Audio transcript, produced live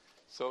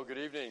So good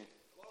evening.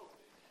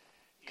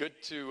 Good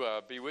to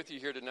be with you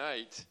here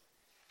tonight.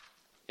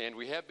 And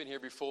we have been here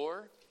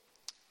before.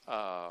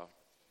 I'd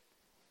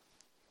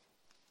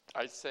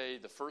say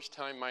the first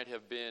time might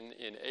have been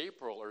in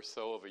April or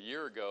so of a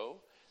year ago.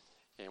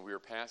 And we were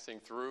passing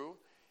through.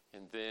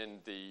 And then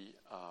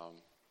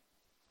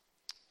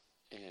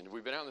and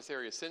we've been out in this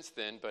area since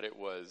then, but it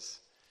was,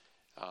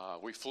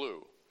 we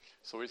flew.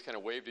 So we just kind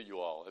of waved at you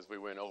all as we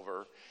went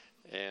over.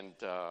 And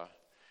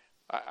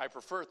I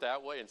prefer it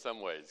that way in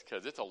some ways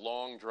because it's a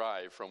long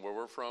drive from where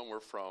we're from.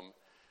 We're from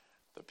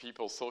the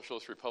People's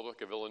Socialist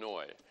Republic of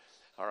Illinois.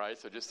 All right,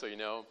 so just so you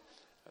know,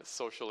 a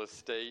socialist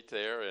state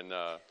there and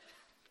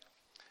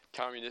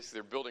communists,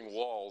 they're building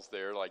walls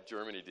there like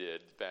Germany did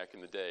back in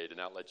the day to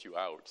not let you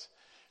out.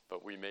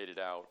 But we made it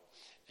out.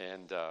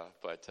 And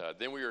but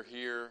then we were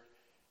here,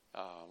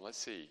 let's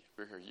see,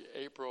 we were here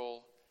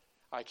April,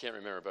 I can't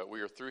remember, but we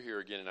were through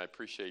here again, and I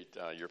appreciate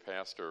your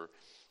pastor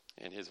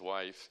and his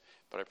wife,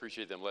 but I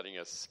appreciate them letting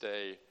us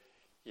stay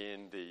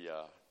in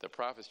the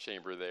prophet's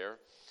chamber there.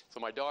 So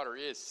my daughter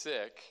is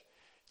sick,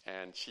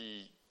 and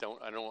I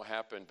don't know what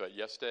happened, but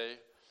yesterday,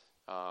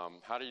 how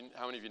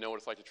many of you know what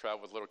it's like to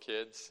travel with little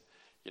kids?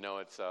 You know,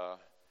 it's a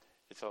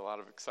lot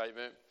of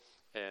excitement,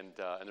 and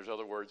there's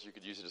other words you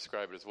could use to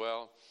describe it as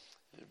well.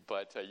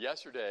 But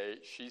yesterday,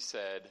 she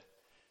said,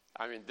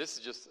 I mean, this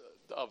is just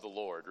of the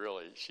Lord,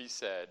 really. She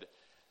said,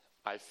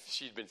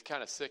 she'd been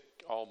kind of sick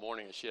all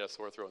morning, and she had a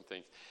sore throat and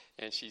things.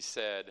 And she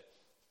said,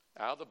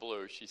 out of the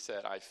blue, she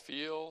said, I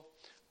feel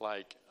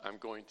like I'm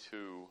going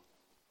to,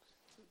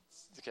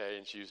 okay,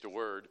 and she used a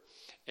word.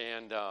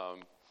 And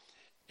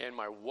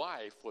my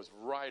wife was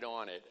right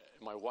on it.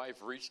 My wife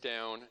reached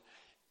down,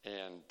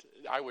 and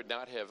I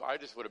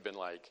just would have been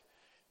like,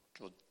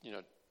 well, you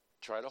know,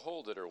 try to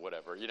hold it or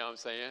whatever. You know what I'm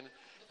saying?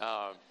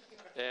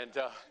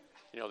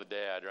 You know, the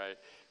dad, right?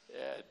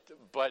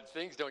 But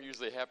things don't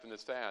usually happen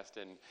this fast.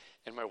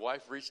 And my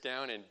wife reached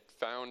down and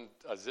found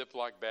a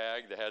Ziploc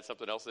bag that had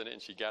something else in it,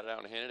 and she got it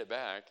out and handed it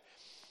back.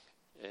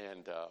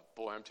 And,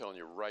 boy, I'm telling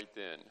you, right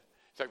then.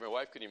 In fact, my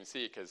wife couldn't even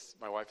see it because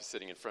my wife is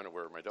sitting in front of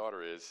where my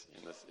daughter is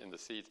in the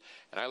seats.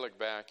 And I looked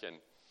back,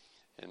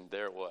 and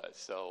there it was.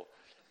 So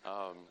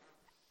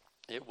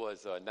it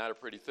was not a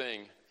pretty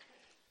thing.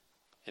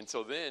 And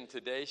so then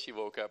today she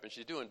woke up, and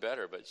she's doing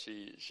better, but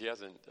she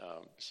hasn't,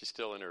 she's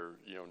still in her,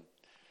 you know,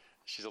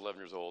 she's 11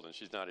 years old, and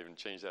she's not even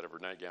changed out of her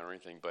nightgown or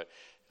anything. But,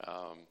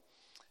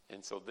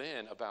 and so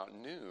then about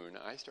noon,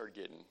 I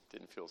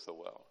didn't feel so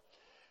well.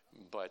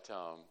 But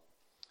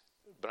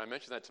I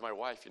mentioned that to my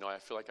wife, you know, I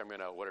feel like I'm going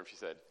to, whatever she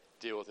said,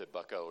 deal with it,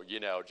 bucko. You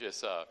know,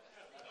 just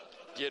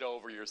get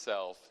over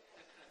yourself.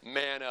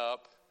 Man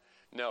up.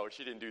 No,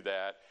 she didn't do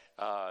that.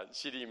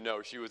 She didn't even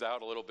know. She was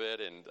out a little bit,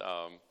 and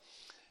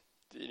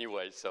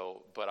anyway,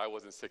 but I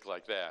wasn't sick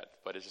like that.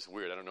 But it's just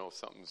weird. I don't know if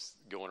something's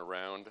going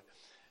around.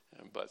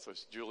 But so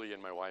Julie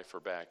and my wife are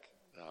back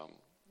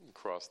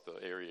across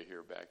the area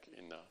here, back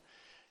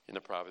in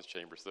the prophet's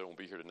chamber, so they won't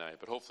be here tonight.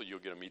 But hopefully you'll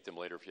get to meet them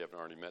later if you haven't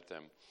already met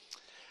them.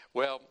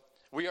 Well,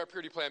 we are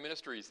Purity Plan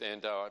Ministries,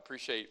 and I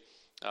appreciate,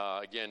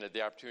 again,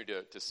 the opportunity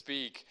to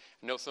speak.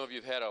 I know some of you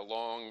have had a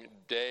long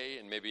day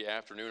and maybe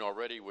afternoon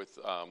already with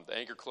the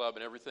Anchor Club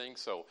and everything,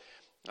 so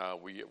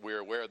we're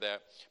aware of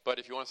that. But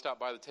if you want to stop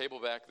by the table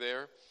back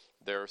there,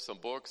 there are some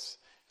books.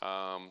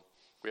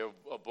 We have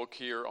a book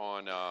here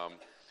on...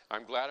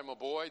 I'm Glad I'm a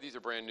Boy. These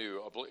are brand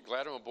new.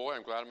 Glad I'm a Boy,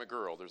 I'm Glad I'm a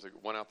Girl. There's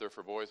one out there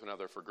for boys, one out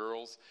there for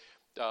girls.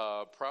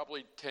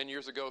 Probably 10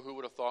 years ago, who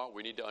would have thought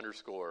we need to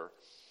underscore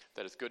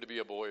that it's good to be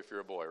a boy if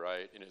you're a boy,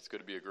 right? And it's good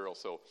to be a girl.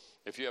 So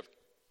if you have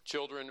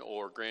children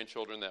or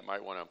grandchildren that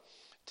might want to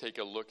take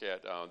a look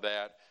at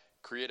that,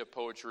 creative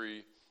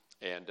poetry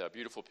and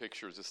beautiful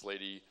pictures. This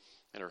lady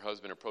and her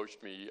husband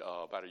approached me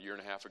about a year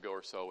and a half ago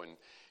or so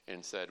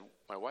and said,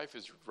 my wife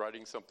is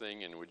writing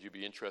something, and would you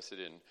be interested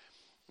in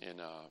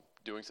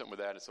doing something with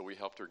that? And so we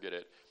helped her get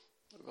it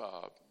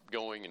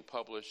going and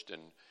published.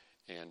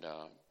 And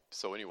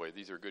so anyway,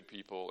 these are good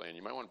people, and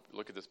you might want to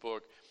look at this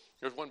book.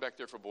 There's one back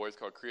there for boys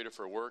called Creative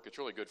for Work. It's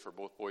really good for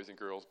both boys and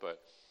girls,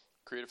 but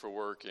Creative for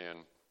Work and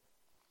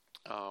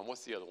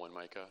what's the other one,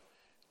 Micah?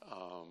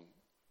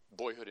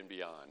 Boyhood and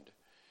Beyond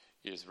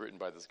is written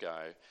by this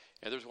guy.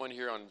 And there's one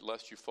here on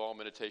Lest You Fall,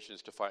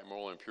 Meditations to Fight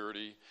Moral Impurity.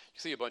 You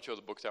see a bunch of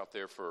other books out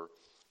there for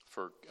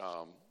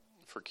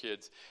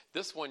kids.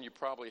 This one you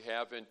probably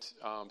haven't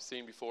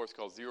seen before. It's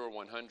called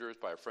 0-100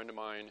 by a friend of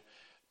mine.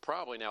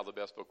 Probably now the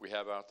best book we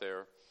have out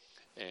there.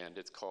 And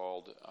it's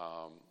called,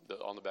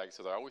 on the back it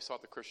says, I always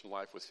thought the Christian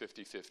life was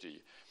 50-50.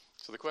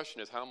 So the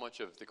question is, how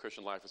much of the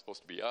Christian life is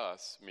supposed to be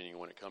us, meaning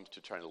when it comes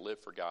to trying to live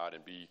for God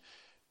and be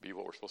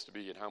what we're supposed to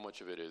be, and how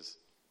much of it is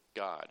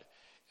God?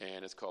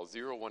 And it's called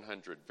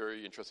 0-100.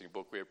 Very interesting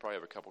book. We probably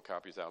have a couple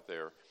copies out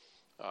there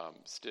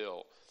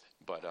still.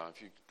 But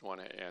if you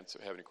want to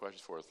have any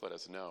questions for us, let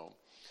us know.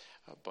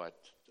 But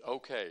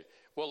okay,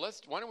 well,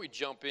 why don't we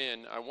jump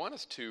in? I want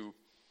us to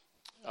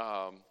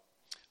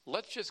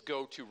let's just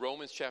go to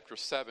Romans chapter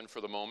 7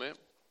 for the moment,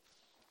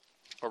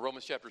 or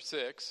Romans chapter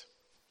 6.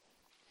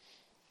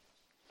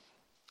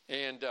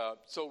 And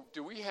so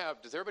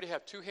does everybody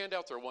have two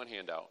handouts or one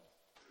handout?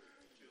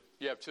 Two.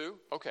 You have two?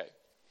 Okay.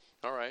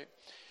 All right.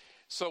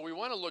 So we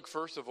want to look,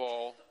 first of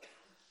all,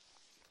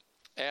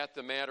 at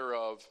the matter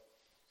of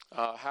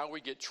how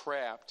we get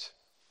trapped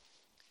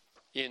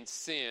in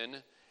sin.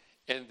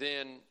 And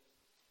then,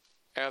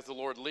 as the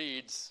Lord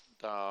leads,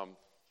 I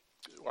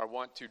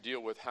want to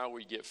deal with how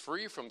we get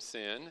free from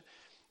sin.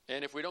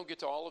 And if we don't get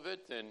to all of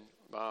it, then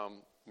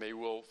maybe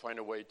we'll find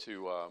a way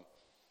to,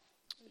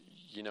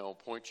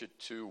 point you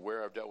to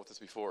where I've dealt with this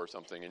before or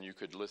something, and you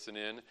could listen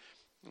in.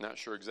 I'm not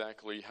sure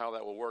exactly how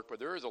that will work, but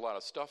there is a lot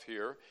of stuff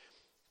here.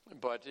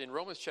 But in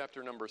Romans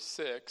chapter number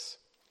 6,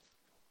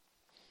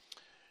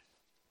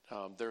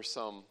 there's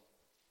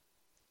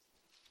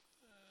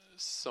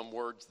some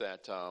words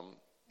that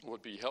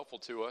would be helpful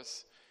to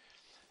us.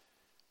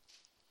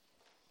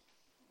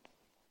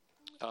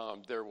 I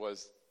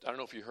don't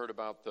know if you heard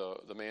about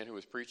the man who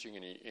was preaching,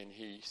 and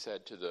he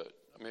said to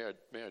may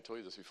I told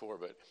you this before,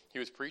 but he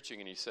was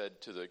preaching and he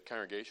said to the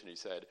congregation, he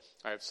said,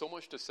 "I have so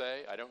much to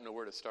say, I don't know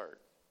where to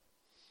start."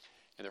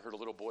 And they heard a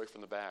little boy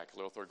from the back, a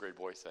little third grade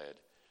boy said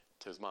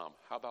to his mom,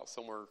 "How about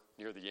somewhere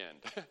near the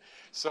end?"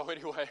 So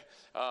anyway,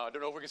 I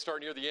don't know if we can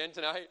start near the end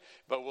tonight,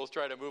 but we'll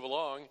try to move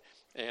along.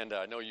 And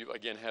I know you,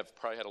 again, have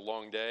probably had a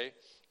long day,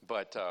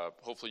 but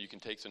hopefully you can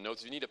take some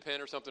notes. If you need a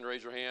pen or something,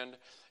 raise your hand,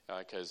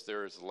 because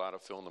there is a lot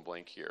of fill in the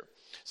blank here.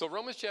 So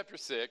Romans chapter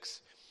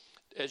 6,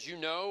 as you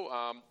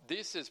know,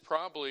 this is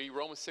probably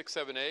Romans 6,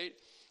 7, 8.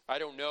 I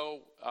don't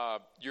know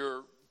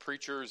your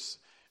preacher's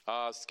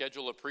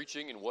schedule of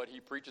preaching and what he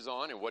preaches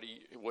on and what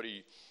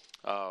he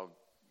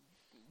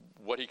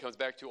comes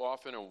back to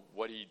often and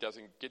what he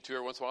doesn't get to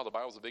every once in a while. The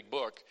Bible's a big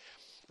book.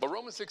 But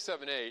Romans 6,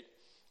 7, 8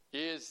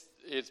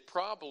 is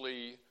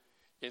probably,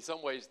 in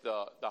some ways,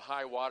 the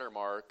high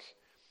watermark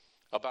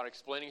about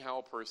explaining how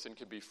a person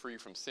can be free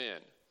from sin.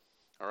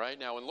 All right?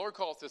 Now, when the Lord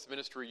called this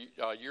ministry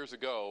years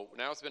ago,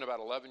 now it's been about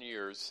 11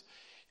 years.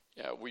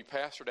 We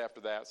pastored after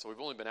that, so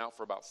we've only been out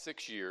for about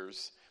 6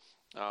 years,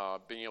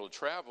 being able to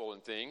travel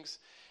and things.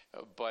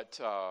 But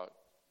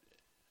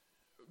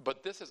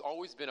this has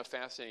always been a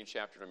fascinating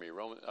chapter to me,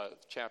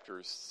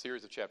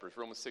 series of chapters,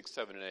 Romans 6,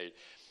 7, and 8.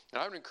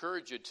 And I would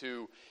encourage you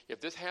to,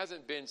 if this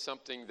hasn't been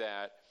something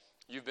that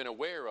you've been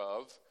aware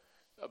of,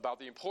 about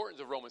the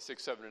importance of Romans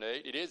 6, 7, and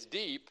 8, it is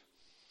deep,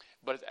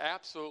 but it's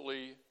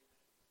absolutely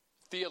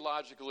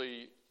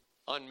theologically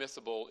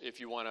unmissable if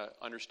you want to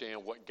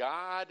understand what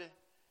God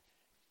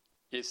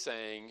is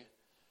saying.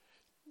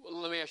 Well,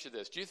 let me ask you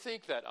this. Do you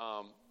think that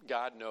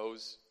God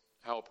knows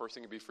how a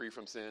person can be free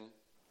from sin?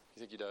 You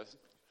think he does?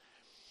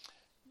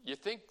 You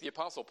think the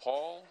Apostle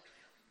Paul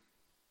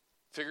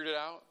figured it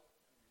out?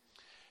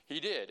 He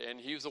did, and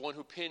he was the one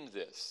who penned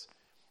this.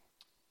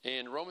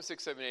 And Romans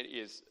 6, 7, 8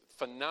 is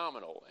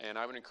phenomenal, and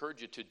I would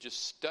encourage you to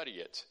just study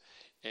it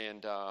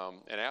and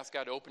ask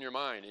God to open your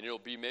mind, and it'll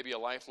be maybe a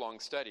lifelong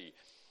study.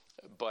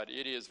 But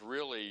it is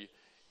really,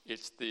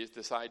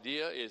 this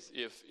idea is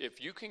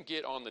if you can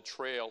get on the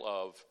trail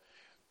of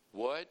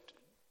what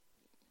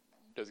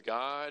does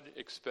God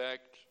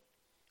expect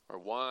or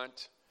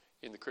want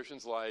in the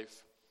Christian's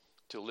life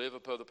to live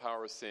above the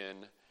power of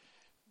sin,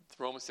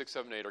 Romans 6,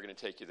 7, 8 are going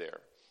to take you there.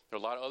 There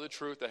are a lot of other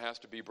truth that has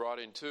to be brought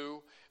in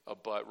too,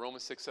 but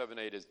Romans 6, 7,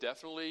 8 is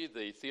definitely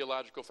the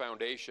theological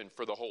foundation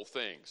for the whole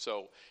thing.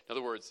 So, in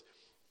other words,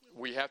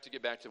 we have to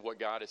get back to what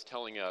God is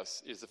telling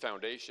us is the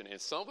foundation.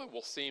 And some of it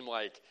will seem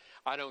like,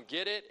 I don't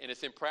get it, and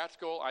it's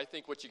impractical. I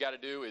think what you got to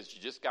do is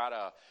you just got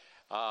to,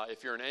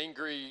 if you're an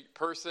angry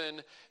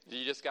person,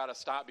 you just got to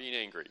stop being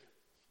angry.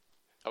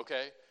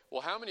 Okay?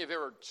 Well, how many have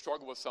ever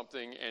struggled with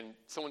something and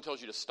someone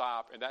tells you to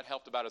stop, and that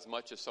helped about as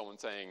much as someone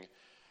saying,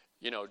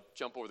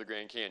 jump over the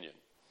Grand Canyon?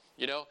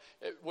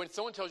 When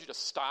someone tells you to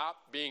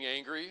stop being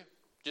angry,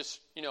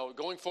 just,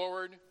 going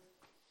forward,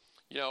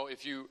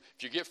 if you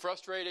get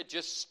frustrated,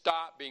 just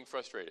stop being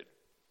frustrated.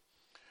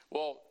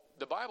 Well,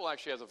 the Bible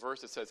actually has a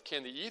verse that says,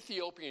 "Can the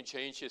Ethiopian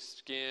change his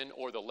skin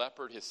or the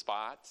leopard his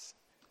spots?"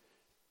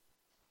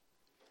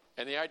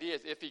 And the idea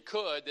is, if he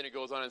could, then it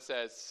goes on and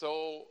says,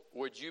 "So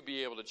would you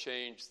be able to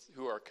change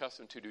who are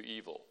accustomed to do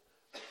evil?"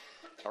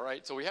 All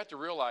right? So we have to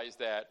realize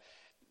that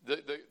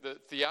the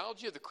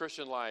theology of the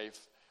Christian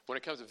life, when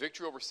it comes to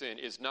victory over sin,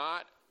 is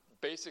not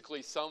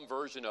basically some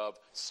version of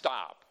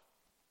stop.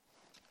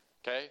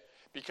 Okay?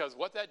 Because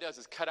what that does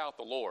is cut out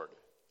the Lord.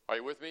 Are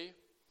you with me?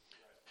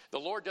 The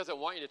Lord doesn't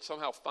want you to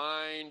somehow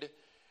find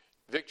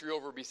victory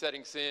over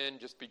besetting sin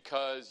just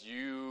because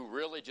you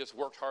really just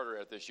worked harder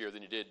at it this year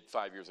than you did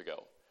 5 years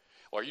ago.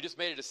 Or you just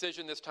made a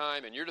decision this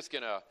time and you're just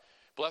going to,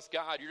 bless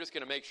God, you're just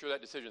going to make sure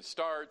that decision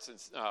starts and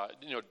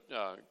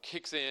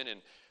kicks in,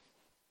 and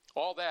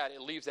all that,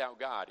 it leaves out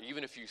God.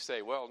 Even if you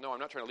say, well, no, I'm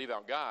not trying to leave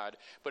out God.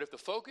 But if the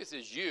focus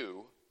is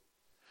you,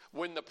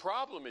 when the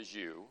problem is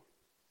you,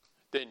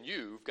 then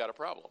you've got a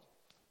problem.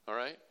 All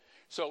right?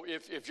 So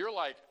if you're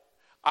like,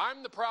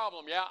 I'm the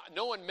problem, yeah,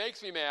 no one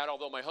makes me mad,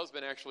 although my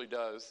husband actually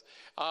does.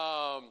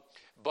 And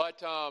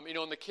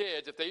the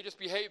kids, if they just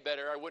behave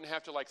better, I wouldn't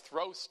have to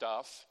throw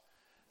stuff.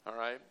 All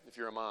right? If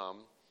you're a mom.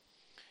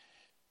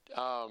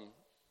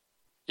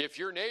 If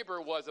your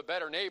neighbor was a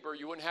better neighbor,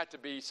 you wouldn't have to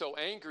be so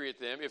angry at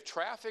them. If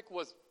traffic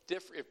was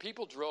different, if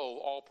people drove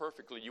all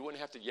perfectly, you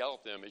wouldn't have to yell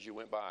at them as you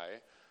went by,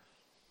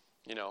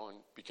 and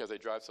because they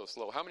drive so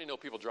slow. How many know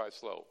people drive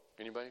slow?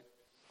 Anybody?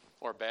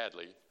 Or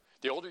badly?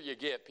 The older you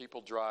get,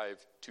 people drive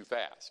too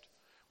fast.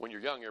 When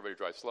you're young, everybody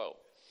drives slow.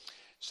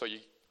 So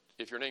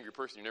if you're an angry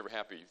person, you're never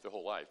happy the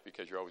whole life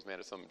because you're always mad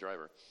at some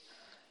driver.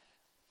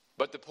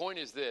 But the point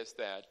is this,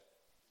 that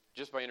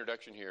just by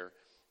introduction here,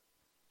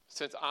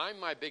 since I'm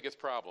my biggest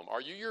problem,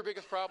 are you your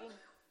biggest problem?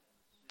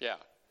 Yeah.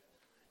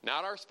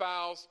 Not our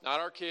spouse, not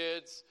our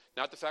kids,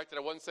 not the fact that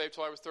I wasn't saved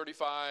till I was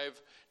 35,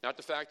 not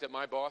the fact that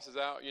my boss is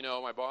out,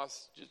 my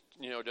boss just,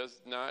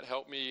 does not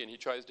help me and he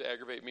tries to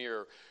aggravate me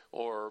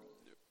or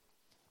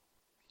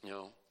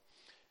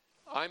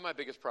I'm my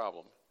biggest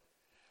problem.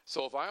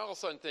 So if I all of a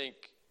sudden think,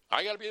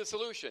 I got to be the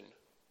solution,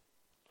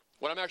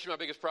 when I'm actually my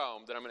biggest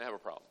problem, then I'm going to have a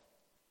problem.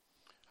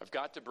 I've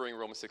got to bring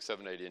Romans 6,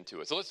 7, 8 into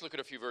it. So let's look at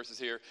a few verses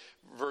here.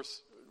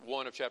 Verse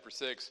 1 of chapter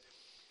 6.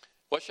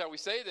 What shall we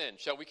say then?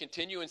 Shall we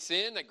continue in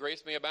sin that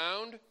grace may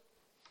abound?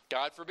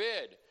 God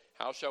forbid.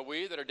 How shall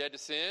we that are dead to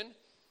sin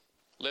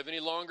live any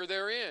longer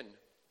therein?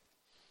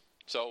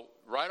 So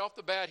right off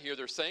the bat here,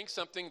 they're saying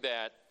something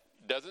that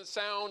doesn't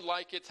sound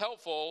like it's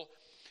helpful,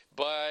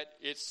 but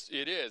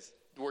it is.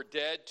 We're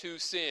dead to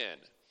sin.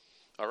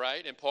 All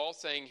right? And Paul's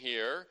saying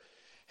here,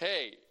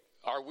 hey,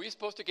 are we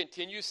supposed to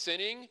continue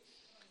sinning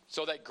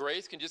so that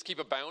grace can just keep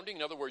abounding?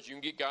 In other words, you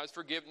can get God's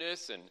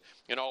forgiveness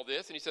and all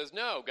this. And he says,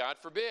 no, God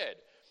forbid.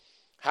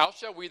 How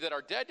shall we that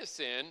are dead to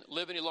sin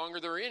live any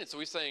longer therein? And so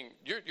he's saying,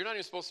 you're not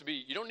even supposed to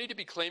be, you don't need to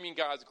be claiming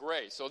God's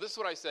grace. So this is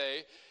what I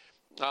say.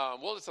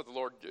 We'll just let the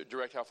Lord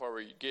direct how far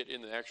we get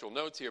in the actual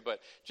notes here. But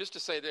just to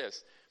say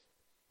this.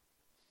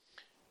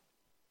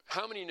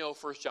 How many know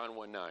 1 John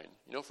 1:9?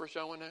 You know 1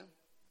 John 1:9?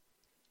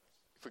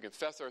 If we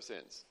confess our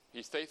sins,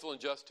 he's faithful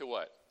and just to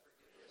what?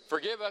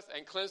 Forgive us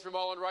and cleanse from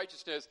all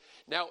unrighteousness.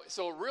 Now,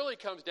 so it really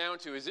comes down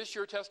to, is this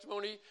your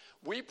testimony?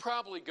 We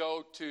probably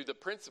go to the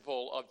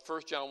principle of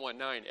 1 John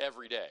 1:9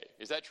 every day.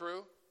 Is that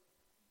true?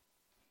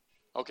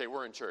 Okay,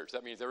 we're in church.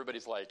 That means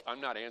everybody's like, I'm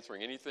not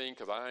answering anything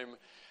because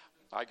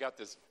I got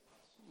this,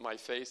 my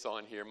face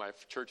on here, my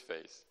church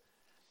face.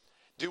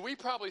 Do we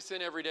probably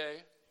sin every day?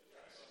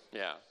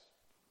 Yeah.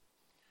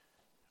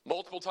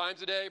 Multiple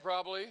times a day,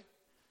 probably?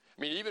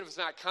 I mean, even if it's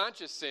not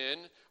conscious sin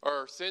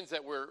or sins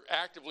that we're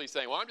actively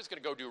saying, well, I'm just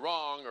going to go do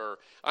wrong, or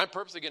I'm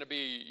purposely going to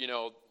be,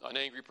 an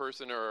angry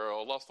person or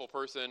a lustful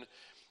person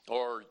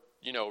or,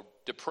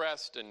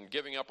 depressed and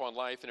giving up on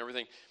life and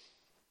everything.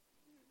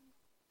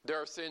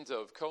 There are sins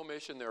of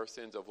commission. There are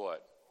sins of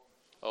what?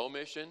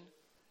 Omission.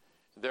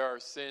 There are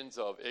sins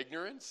of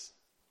ignorance.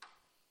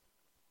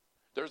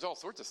 There's all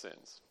sorts of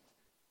sins.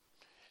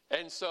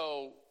 And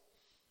so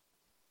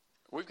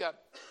we've got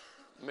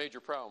a major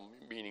problem,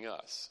 meaning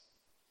us.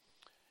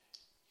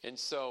 And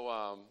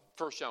so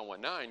 1 John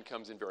 1:9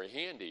 comes in very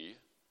handy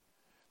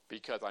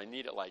because I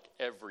need it like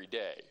every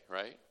day,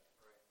 right?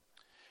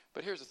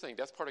 But here's the thing.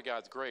 That's part of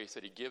God's grace,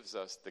 that he gives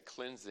us the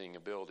cleansing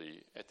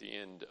ability at the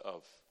end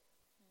of,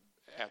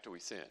 after we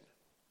sin.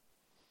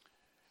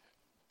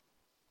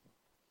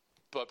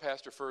 But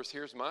Pastor, first,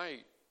 here's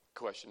my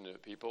question to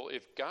people.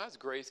 If God's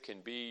grace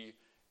can be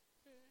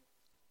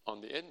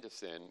on the end of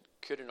sin,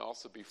 could it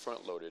also be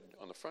front-loaded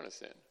on the front of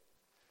sin?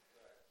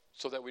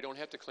 So that we don't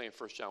have to claim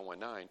 1 John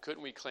 1:9.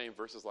 Couldn't we claim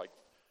verses like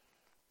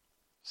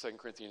 2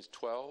 Corinthians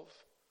 12,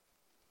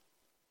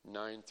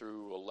 9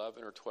 through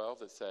 11 or 12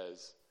 that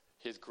says,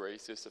 his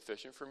grace is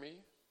sufficient for me?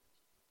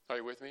 Are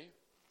you with me?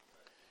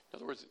 In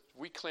other words,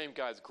 we claim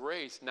God's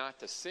grace not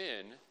to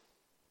sin.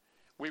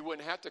 We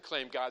wouldn't have to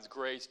claim God's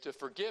grace to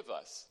forgive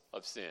us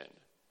of sin.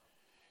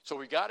 So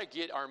we got to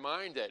get our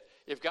mind that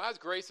if God's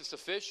grace is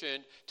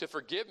sufficient to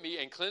forgive me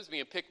and cleanse me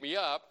and pick me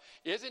up,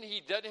 doesn't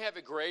he have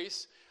a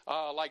grace,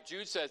 like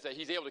Jude says, that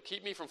he's able to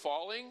keep me from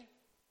falling?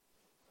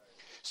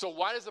 So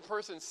why does a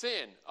person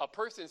sin? A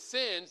person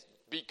sins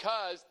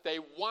because they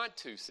want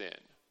to sin.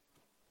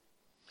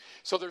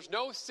 So there's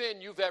no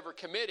sin you've ever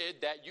committed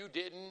that you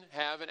didn't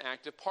have an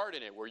active part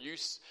in it, where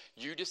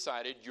you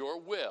decided your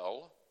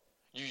will,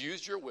 you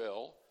used your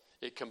will.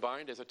 It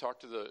combined, as I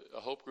talked to the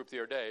Hope group the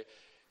other day,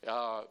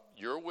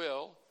 your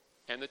will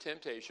and the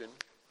temptation,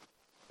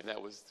 and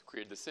that was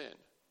created the sin.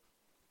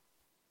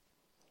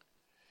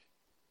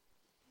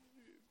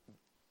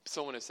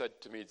 Someone has said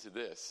to me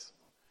this: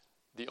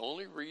 the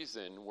only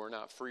reason we're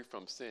not free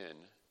from sin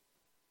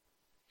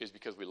is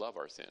because we love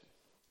our sin.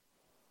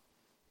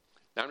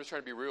 Now I'm just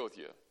trying to be real with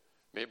you.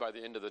 Maybe by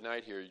the end of the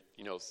night here,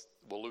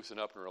 we'll loosen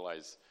up and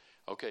realize,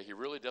 okay, he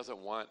really doesn't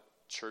want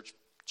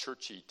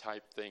churchy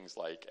type things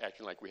like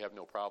acting like we have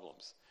no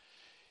problems.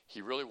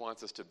 He really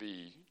wants us to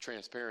be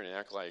transparent and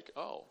act like,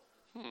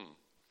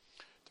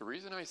 the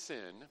reason I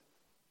sin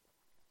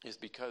is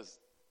because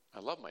I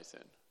love my sin.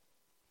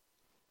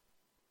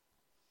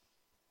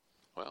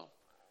 Well,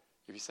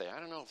 if you say, I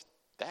don't know if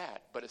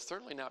that, but it's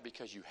certainly not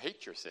because you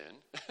hate your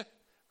sin,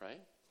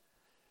 right?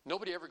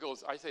 Nobody ever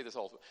goes, I say this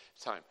all the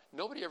time,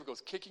 nobody ever goes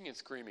kicking and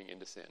screaming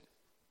into sin.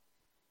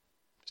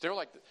 It's never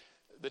like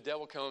the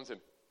devil comes and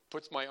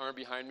puts my arm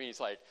behind me. He's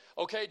like,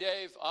 okay,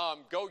 Dave,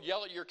 go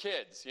yell at your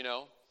kids,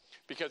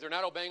 because they're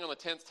not obeying on the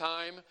 10th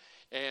time.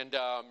 And,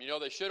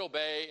 they should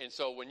obey. And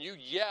so when you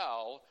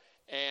yell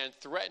and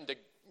threaten to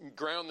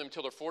ground them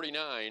till they're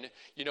 49,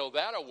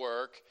 that'll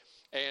work.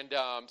 And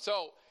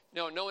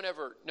no one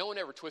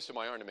ever twisted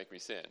my arm to make me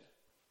sin.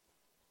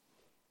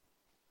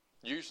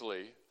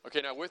 Usually,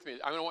 okay, now with me,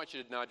 I'm going to want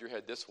you to nod your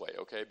head this way,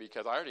 okay,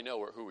 because I already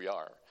know who we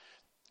are.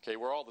 Okay,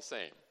 we're all the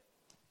same.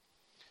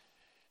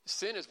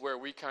 Sin is where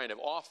we kind of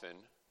roll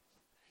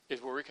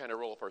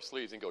up our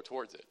sleeves and go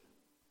towards it.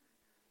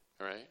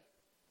 All right?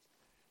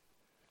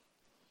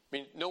 I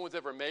mean, no one's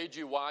ever made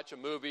you watch a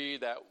movie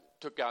that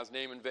took God's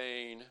name in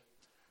vain,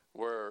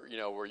 where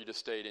you just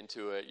stayed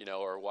into it,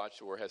 or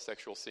watched where it has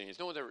sexual scenes.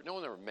 No one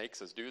ever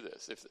makes us do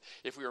this.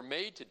 If we were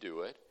made to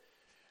do it,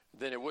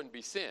 then it wouldn't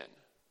be sin.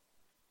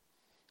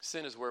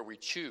 Sin is where we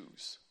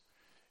choose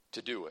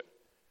to do it.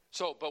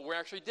 So, but we're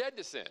actually dead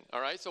to sin,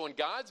 all right? So in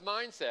God's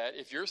mindset,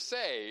 if you're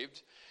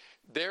saved,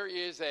 there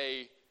is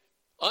a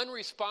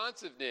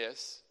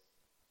unresponsiveness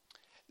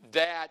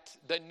that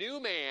the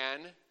new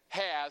man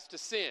has to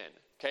sin.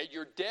 Okay,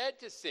 you're dead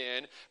to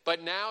sin,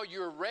 but now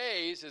you're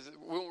raised,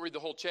 we won't read the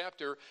whole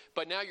chapter,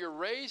 but now you're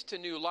raised to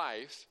new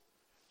life.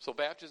 So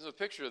baptism is a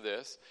picture of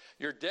this.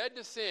 You're dead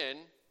to sin.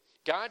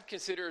 God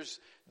considers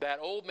that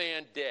old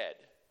man dead.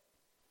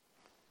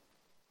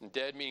 And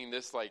dead meaning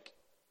this like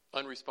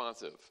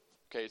unresponsive.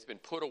 Okay, it's been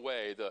put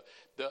away.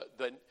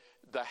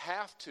 The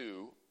have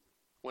to,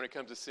 when it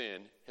comes to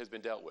sin, has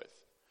been dealt with.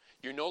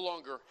 You no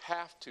longer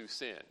have to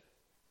sin.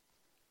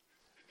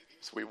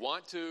 So we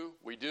want to,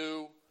 we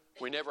do,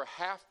 we never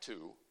have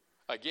to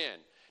again.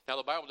 Now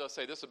the Bible does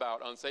say this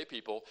about unsaved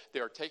people. They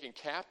are taken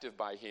captive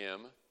by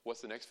him.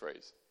 What's the next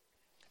phrase?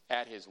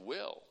 At his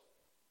will.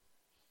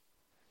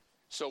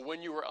 So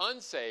when you were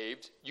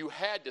unsaved, you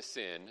had to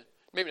sin.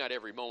 Maybe not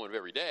every moment of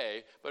every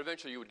day, but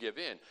eventually you would give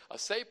in. A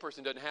saved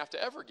person doesn't have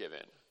to ever give in.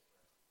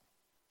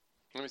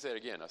 Let me say it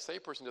again. A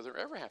saved person doesn't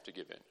ever have to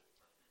give in.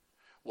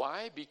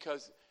 Why?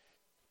 Because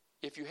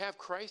if you have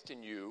Christ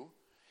in you,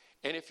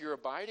 and if you're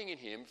abiding in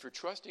him, if you're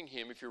trusting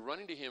him, if you're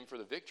running to him for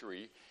the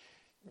victory,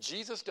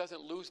 Jesus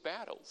doesn't lose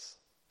battles.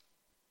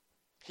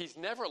 He's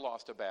never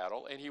lost a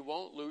battle, and he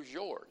won't lose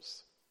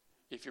yours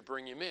if you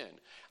bring him in.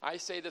 I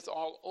say this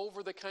all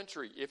over the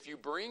country. If you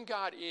bring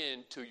God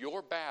into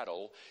your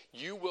battle,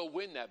 you will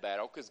win that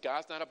battle, because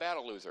God's not a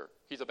battle loser.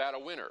 He's a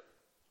battle winner.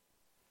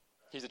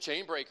 He's a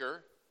chain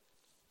breaker.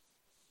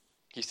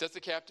 He sets the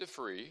captive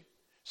free.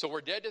 So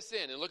we're dead to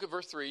sin. And look at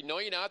verse 3. Know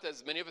ye not that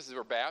as many of us as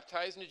were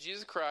baptized into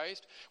Jesus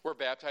Christ, were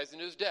baptized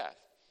into his death.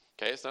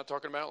 Okay, it's not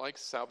talking about like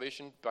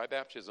salvation by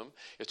baptism.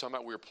 It's talking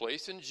about we were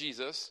placed in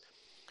Jesus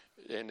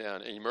and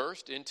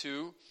immersed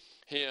into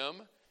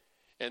him.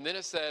 And then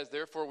it says,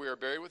 therefore we are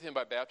buried with him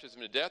by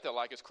baptism into death, that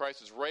like as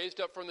Christ was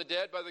raised up from the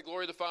dead by the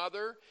glory of the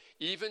Father,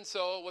 even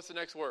so, what's the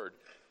next word?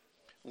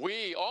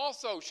 We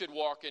also should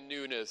walk in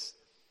newness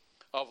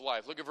of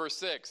life. Look at verse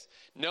 6.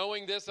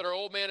 Knowing this, that our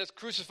old man is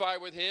crucified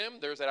with him,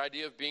 there's that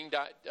idea of being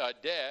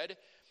dead,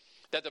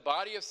 that the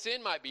body of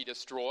sin might be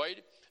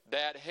destroyed,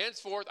 that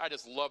henceforth, I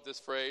just love this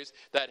phrase,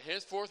 that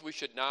henceforth we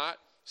should not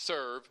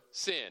serve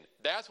sin.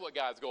 That's what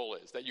God's goal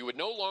is, that you would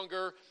no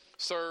longer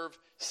serve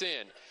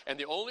sin. And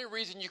the only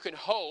reason you can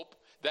hope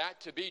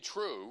that to be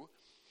true,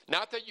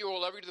 not that you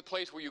will ever get to the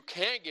place where you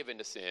can't give in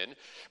to sin,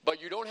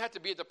 but you don't have to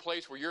be at the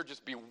place where you're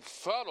just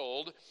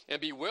befuddled and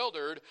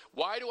bewildered.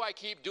 Why do I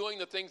keep doing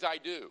the things I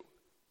do?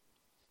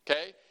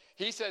 Okay?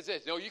 He says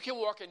this, no, you can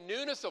walk in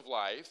newness of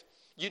life.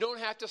 You don't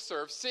have to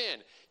serve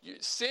sin.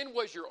 Sin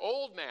was your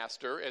old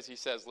master, as he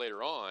says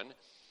later on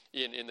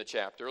in the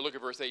chapter. Look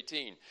at verse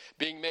 18.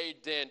 Being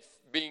then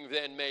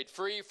made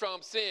free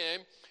from sin,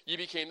 you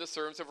became the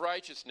servants of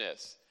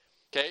righteousness.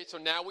 Okay, so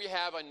now we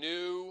have a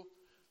new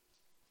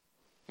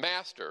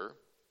master.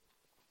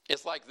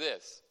 It's like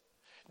this.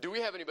 Do we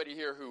have anybody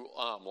here who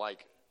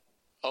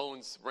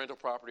owns rental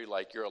property,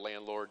 like you're a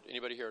landlord?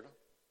 Anybody here?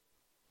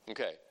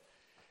 Okay.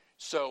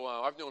 So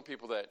I've known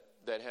people that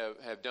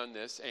have done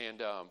this,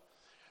 and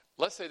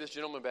let's say this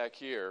gentleman back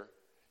here,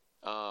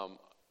 I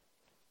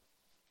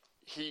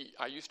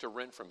used to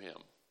rent from him.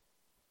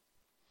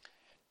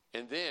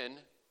 And then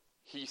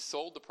he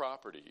sold the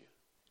property,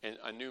 and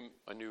a new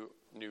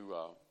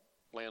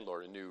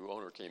landlord, a new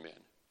owner came in.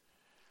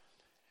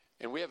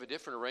 And we have a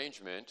different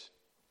arrangement.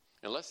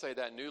 And let's say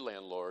that new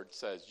landlord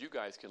says, you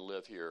guys can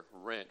live here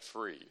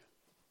rent-free.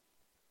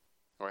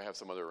 Or I have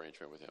some other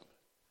arrangement with him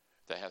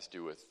that has to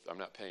do with, I'm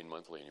not paying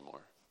monthly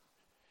anymore.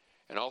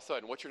 And all of a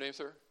sudden, what's your name,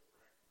 sir?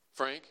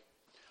 Frank?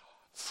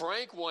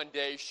 Frank one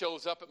day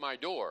shows up at my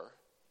door,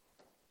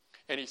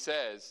 and he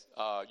says,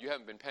 you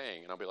haven't been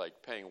paying. And I'll be like,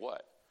 paying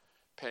what?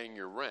 Paying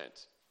your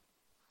rent.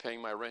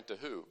 Paying my rent to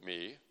who?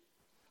 Me.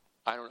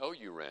 I don't owe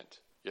you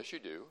rent. Yes, you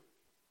do.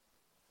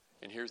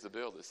 And here's the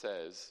bill that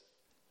says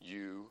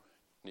you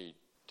need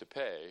to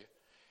pay.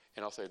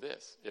 And I'll say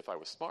this, if I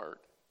was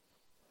smart,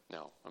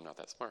 no, I'm not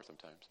that smart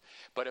sometimes,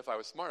 but if I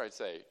was smart, I'd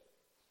say,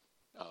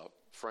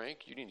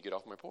 Frank, you need to get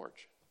off my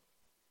porch.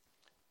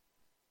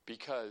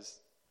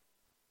 Because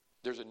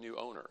there's a new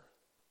owner.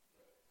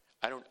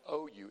 I don't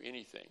owe you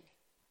anything.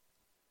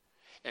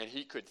 And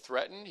he could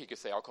threaten. He could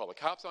say, I'll call the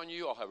cops on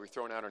you. I'll have you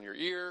thrown out on your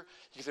ear.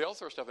 He could say all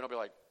sorts of stuff. And I'll be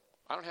like,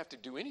 I don't have to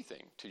do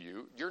anything to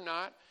you.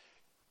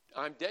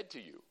 I'm dead to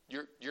you.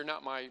 You're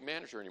not my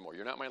manager anymore.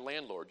 You're not my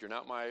landlord. You're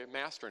not my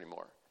master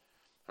anymore.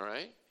 All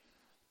right?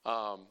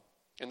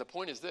 And the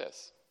point is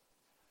this.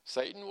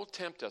 Satan will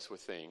tempt us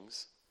with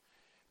things.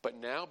 But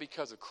now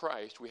because of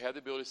Christ, we have the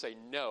ability to say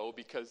no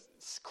because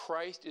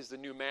Christ is the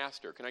new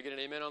master. Can I get an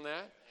amen on that?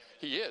 Amen.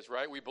 He is,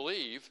 right? We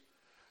believe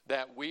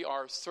that we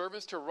are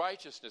servants to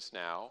righteousness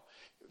now.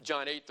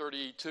 John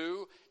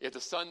 8:32, if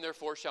the Son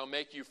therefore shall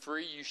make you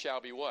free, you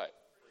shall be what?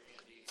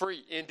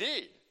 Free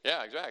indeed.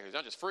 Yeah, exactly. It's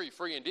not just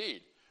free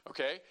indeed.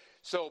 Okay?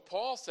 So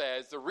Paul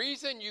says the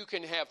reason you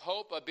can have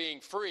hope of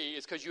being free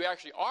is because you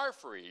actually are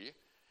free.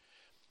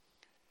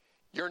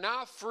 You're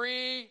not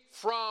free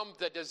from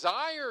the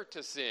desire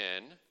to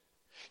sin.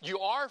 You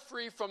are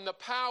free from the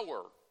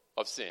power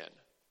of sin.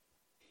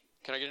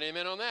 Can I get an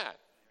amen on that?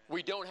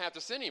 We don't have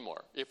to sin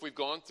anymore if we've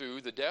gone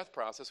through the death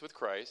process with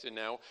Christ and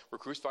now we're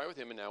crucified with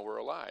him and now we're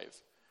alive.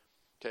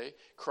 Okay?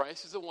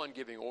 Christ is the one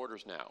giving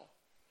orders now.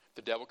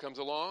 The devil comes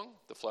along,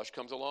 the flesh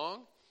comes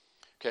along.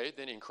 Okay?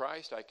 Then in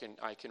Christ I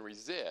can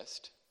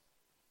resist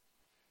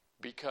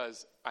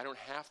because I don't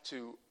have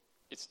to,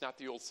 it's not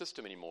the old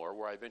system anymore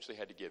where I eventually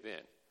had to give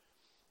in.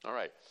 All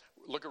right,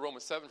 look at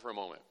Romans 7 for a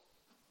moment.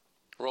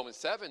 Romans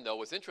 7, though,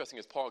 what's interesting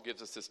is Paul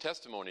gives us this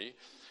testimony.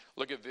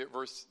 Look at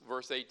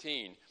verse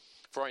 18.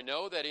 For I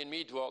know that in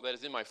me that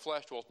is in my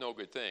flesh dwelleth no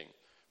good thing.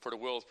 For the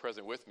will is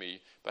present with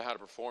me, but how to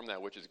perform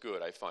that which is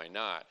good I find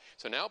not.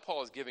 So now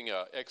Paul is giving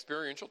an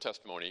experiential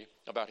testimony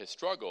about his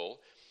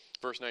struggle.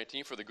 Verse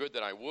 19, for the good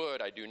that I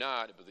would, I do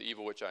not, but the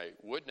evil which I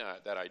would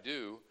not, that I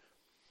do.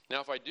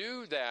 Now if I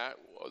do that,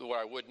 what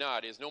I would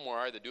not, is no more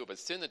I that do it, but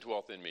sin that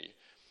dwelleth in me.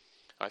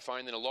 I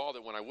find in the law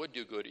that when I would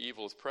do good,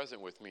 evil is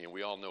present with me, and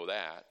we all know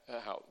that.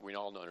 We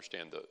all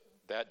understand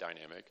that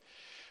dynamic.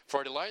 For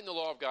I delight in the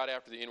law of God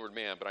after the inward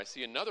man, but I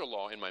see another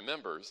law in my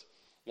members,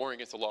 warring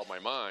against the law of my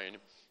mind,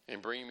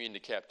 and bringing me into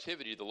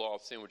captivity the law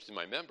of sin which is in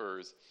my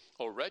members.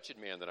 O wretched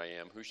man that I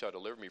am, who shall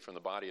deliver me from the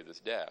body of this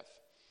death?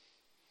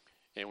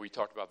 And we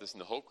talked about this in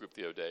the Hope Group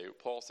the other day.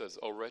 Paul says,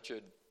 O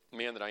wretched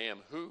man that I am,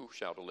 who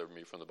shall deliver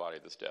me from the body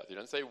of this death? He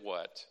doesn't say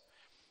what.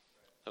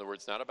 In other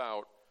words, it's not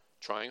about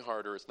trying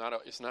harder. It's not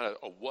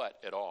a what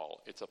at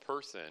all. It's a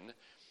person.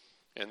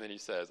 And then he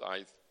says,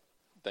 I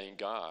thank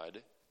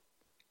God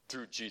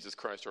through Jesus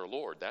Christ our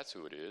Lord. That's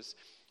who it is.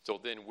 So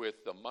then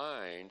with the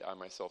mind, I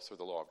myself serve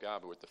the law of God,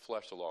 but with the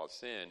flesh, the law of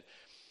sin.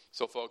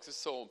 So folks, this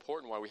is so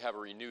important why we have a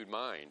renewed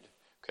mind.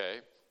 Okay?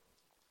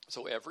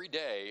 So every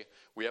day,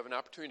 we have an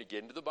opportunity to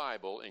get into the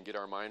Bible and get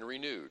our mind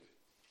renewed.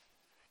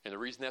 And the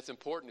reason that's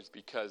important is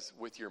because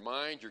with your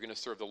mind, you're going to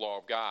serve the law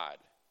of God.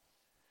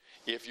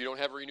 If you don't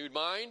have a renewed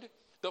mind,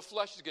 the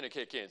flesh is going to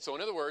kick in. So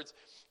in other words,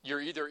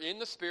 you're either in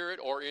the spirit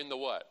or in the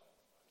what?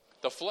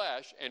 The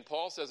flesh. And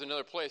Paul says in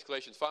another place,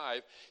 Galatians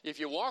 5, if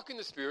you walk in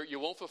the spirit, you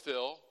won't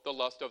fulfill the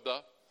lust of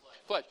the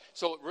flesh.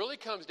 So it really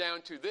comes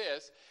down to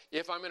this.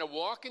 If I'm going to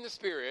walk in the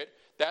spirit,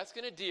 that's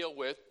going to deal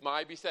with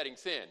my besetting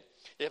sin.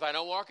 If I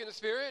don't walk in the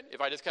spirit,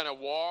 if I just kind of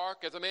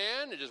walk as a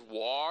man and just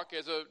walk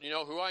as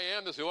who I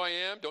am, this is who I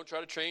am. Don't try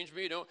to change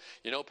me.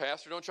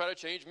 Pastor, don't try to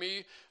change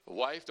me.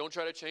 Wife, don't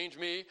try to change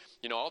me.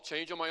 I'll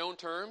change on my own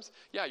terms.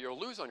 Yeah, you'll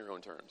lose on your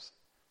own terms.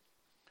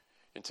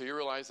 Until you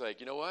realize,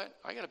 you know what?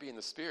 I got to be in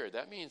the spirit.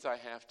 That means I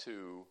have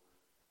to,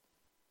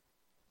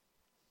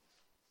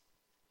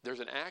 there's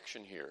an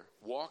action here.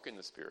 Walk in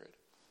the spirit.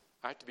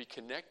 I have to be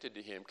connected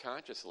to him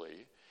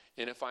consciously.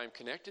 And if I'm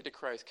connected to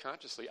Christ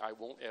consciously, I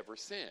won't ever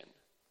sin.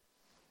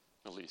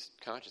 At least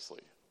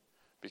consciously.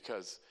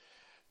 Because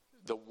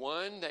the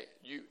one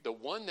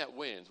that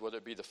wins, whether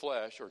it be the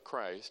flesh or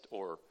Christ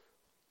or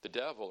the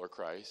devil or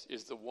Christ,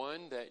 is the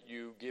one that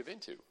you give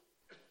into.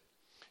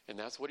 And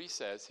that's what he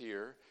says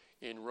here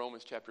in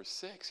Romans chapter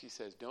 6. He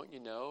says, don't you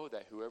know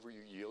that whoever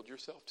you yield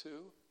yourself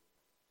to,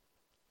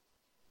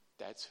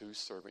 that's whose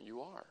servant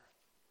you are.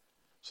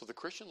 So the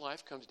Christian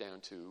life comes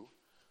down to,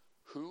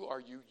 who are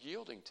you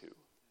yielding to?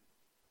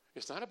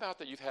 It's not about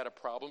that you've had a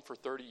problem for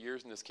 30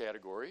 years in this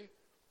category.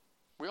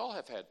 We all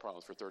have had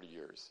problems for 30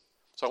 years.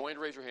 So I want you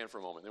to raise your hand for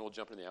a moment, then we'll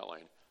jump into the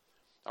outline.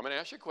 I'm going to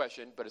ask you a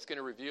question, but it's going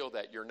to reveal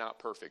that you're not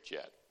perfect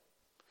yet.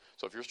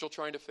 So if you're still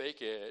trying to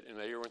fake it, and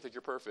maybe everyone think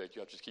you're perfect,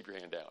 you have to just keep your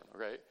hand down,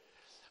 okay?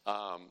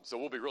 So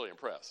we'll be really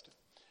impressed,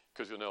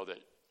 because you'll know that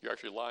you're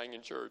actually lying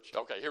in church.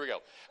 Okay, here we go.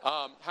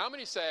 How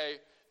many say,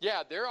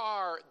 yeah, there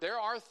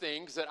are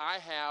things that I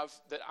have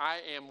that I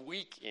am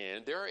weak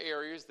in. There are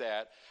areas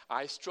that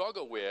I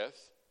struggle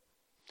with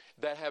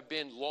that have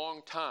been a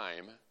long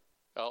time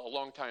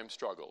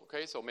struggle.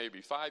 Okay, so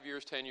maybe 5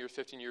 years, 10 years,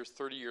 15 years,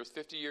 30 years,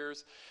 50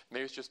 years.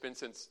 Maybe it's just been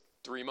since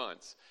 3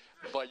 months.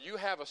 But you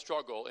have a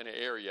struggle in an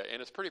area,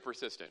 and it's pretty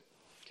persistent.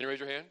 Can you raise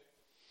your hand?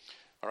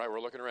 All right, we're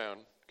looking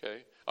around.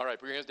 Okay. All right,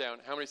 put your hands down.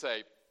 How many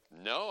say,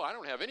 no, I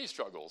don't have any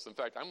struggles. In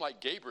fact, I'm like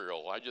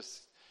Gabriel. I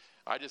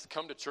just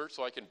come to church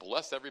so I can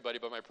bless everybody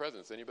by my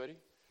presence. Anybody?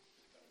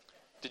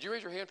 Did you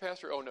raise your hand,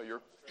 Pastor? Oh, no,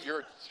 you're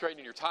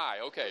straightening your tie.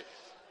 Okay.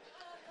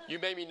 You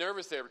made me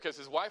nervous there because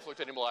his wife looked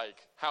at him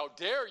like, how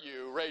dare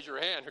you raise your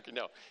hand? Okay,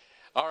 no.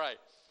 All right.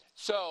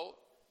 So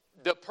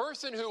the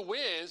person who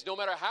wins, no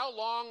matter how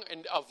long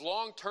and of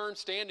long-term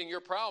standing your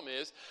problem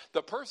is,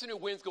 the person who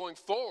wins going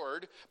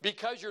forward,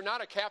 because you're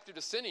not a captive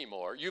to sin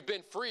anymore, you've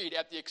been freed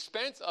at the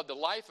expense of the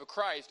life of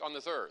Christ on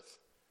this earth.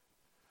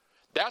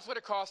 That's what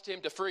it cost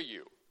him to free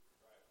you.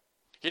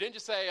 He didn't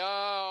just say,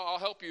 oh, I'll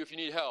help you if you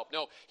need help.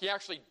 No, he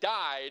actually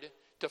died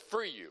to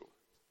free you.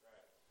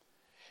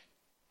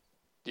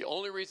 The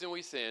only reason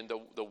we sin,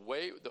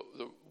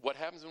 what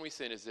happens when we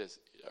sin is this,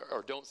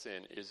 or don't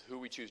sin, is who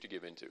we choose to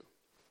give into.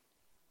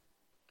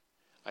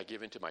 I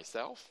give into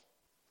myself,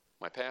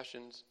 my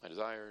passions, my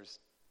desires,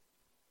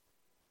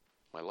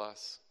 my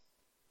lusts,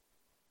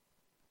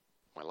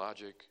 my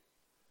logic,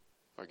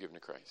 or given to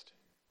Christ.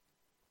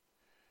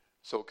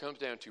 So it comes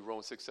down to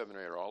Romans 6, 7,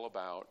 and 8 are all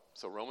about,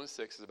 so Romans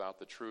 6 is about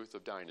the truth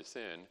of dying to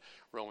sin.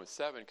 Romans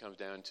 7 comes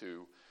down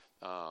to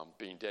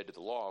being dead to the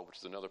law, which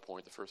is another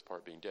point, the first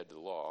part being dead to the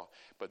law.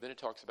 But then it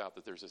talks about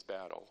that there's this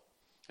battle.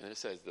 And then it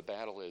says the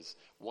battle is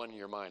one in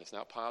your mind. It's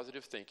not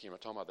positive thinking. I'm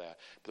not talking about that.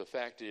 But the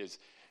fact is,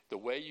 the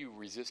way you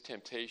resist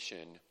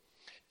temptation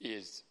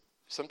is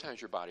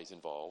sometimes your body's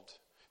involved.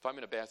 If I'm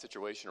in a bad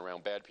situation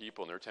around bad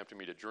people and they're tempting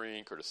me to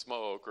drink or to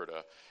smoke or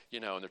to,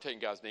 and they're taking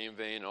God's name in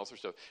vain and all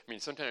sorts of stuff. I mean,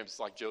 sometimes,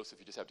 like Joseph,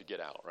 you just have to get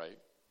out, right?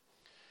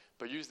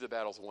 But usually the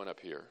battle's one up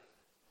here.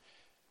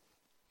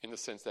 In the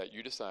sense that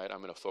you decide,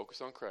 I'm going to focus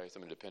on Christ,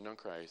 I'm going to depend on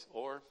Christ,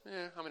 or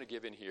I'm going to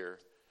give in here.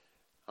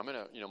 I'm going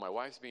to, my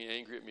wife's being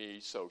angry at me,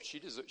 so she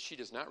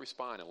does not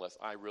respond unless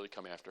I really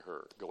go after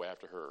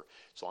her.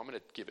 So I'm going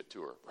to give it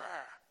to her.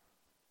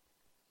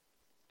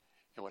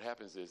 And what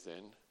happens is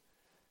then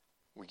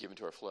we give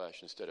into our flesh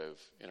instead of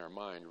in our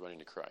mind running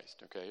to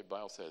Christ. Okay, the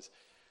Bible says,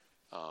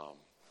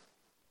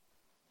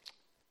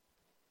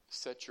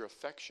 set your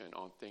affection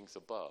on things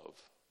above,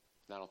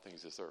 not on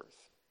things this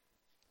earth.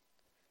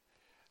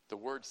 The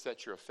word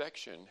set your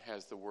affection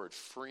has the word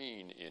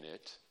freeing in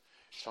it.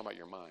 It's talking about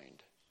your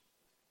mind.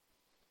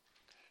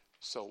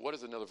 So what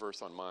is another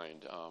verse on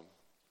mind,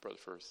 Brother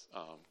First?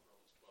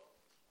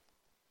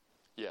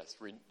 Yes,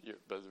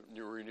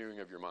 the renewing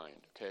of your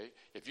mind, okay?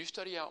 If you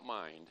study out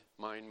mind,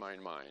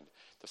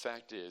 the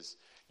fact is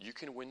you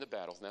can win the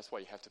battles, and that's why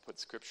you have to put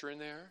Scripture in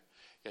there.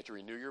 You have to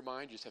renew your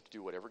mind. You just have to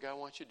do whatever God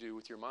wants you to do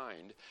with your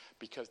mind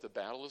because the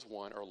battle is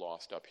won or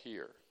lost up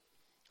here.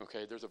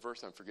 Okay, there's a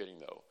verse I'm forgetting,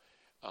 though.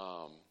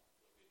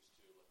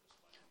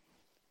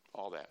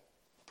 All that.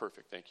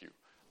 Perfect. Thank you.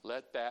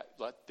 Let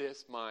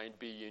this mind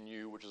be in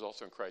you, which is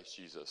also in Christ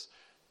Jesus.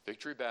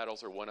 Victory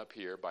battles are won up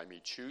here by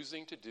me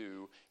choosing to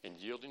do and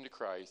yielding to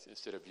Christ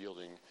instead of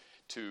yielding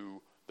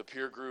to the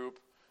peer group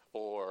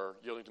or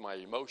yielding to my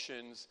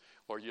emotions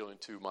or yielding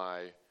to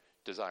my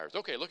desires.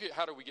 Okay, look at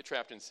how do we get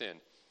trapped in sin.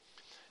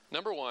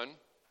 Number one,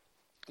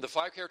 the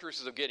 5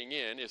 characteristics of getting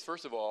in is,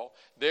 first of all,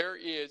 there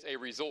is a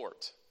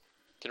resort.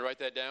 Can you write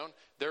that down?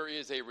 There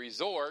is a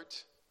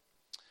resort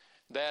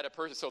that a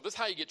person, so this is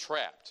how you get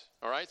trapped,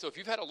 all right? So if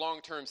you've had a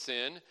long-term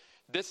sin,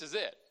 this is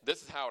it.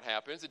 This is how it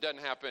happens. It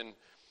doesn't happen,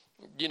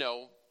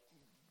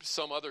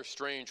 some other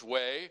strange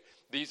way.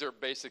 These are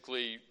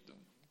basically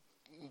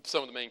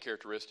some of the main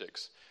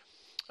characteristics.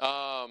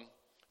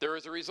 There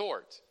is a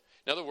resort.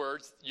 In other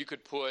words, you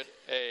could put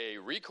a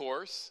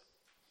recourse.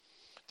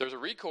 There's a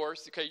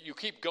recourse. Okay, you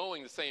keep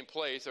going the same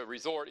place. A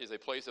resort is a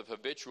place of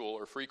habitual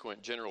or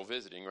frequent general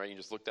visiting, right? You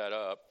can just look that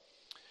up.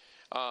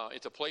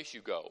 It's a place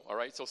you go, all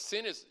right? So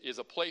sin is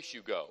a place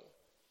you go.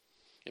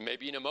 It may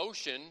be an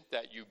emotion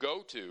that you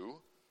go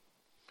to,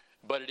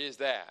 but it is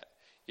that.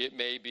 It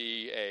may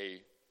be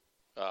a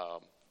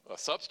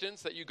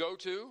substance that you go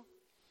to,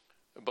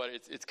 but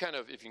it's kind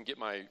of, if you can get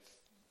my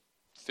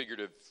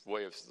figurative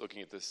way of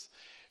looking at this,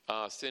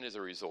 sin is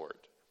a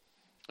resort,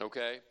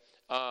 okay?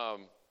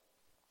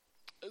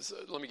 So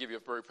let me give you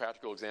a very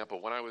practical example.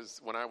 When I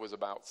was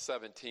about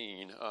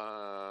 16,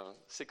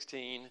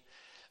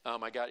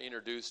 I got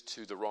introduced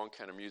to the wrong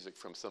kind of music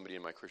from somebody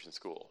in my Christian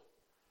school.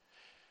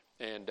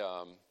 And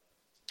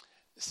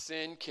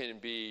sin can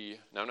be,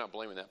 now I'm not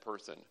blaming that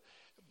person,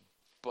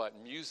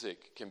 but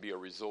music can be a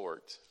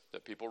resort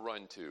that people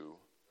run to,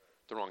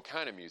 the wrong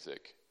kind of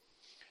music.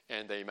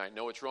 And they might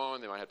know it's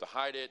wrong, they might have to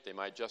hide it, they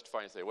might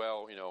justify and say,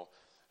 well,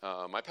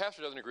 my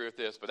pastor doesn't agree with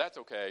this, but that's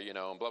okay, and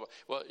blah, blah.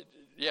 Well,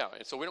 yeah,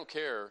 and so we don't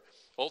care,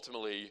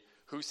 ultimately,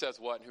 who says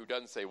what and who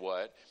doesn't say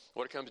what.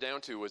 What it comes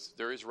down to is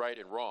there is right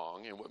and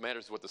wrong, and what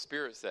matters is what the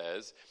Spirit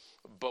says.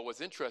 But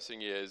what's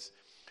interesting is,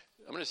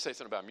 I'm going to say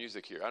something about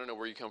music here. I don't know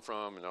where you come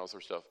from and all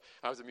sort of stuff.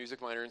 I was a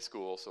music minor in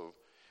school,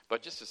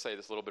 but just to say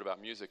this a little bit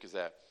about music is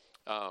that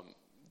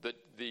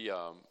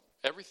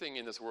everything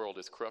in this world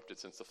is corrupted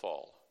since the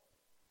fall.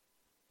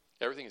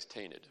 Everything is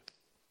tainted.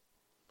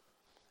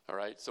 All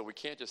right? So we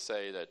can't just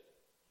say that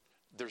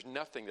there's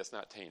nothing that's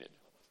not tainted.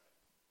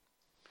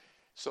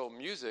 So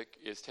music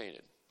is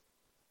tainted.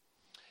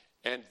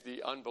 And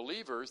the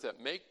unbelievers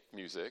that make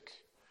music,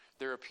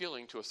 they're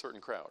appealing to a certain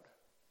crowd.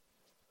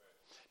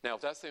 Now,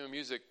 if that same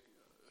music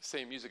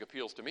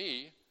appeals to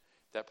me,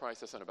 that probably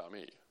says something about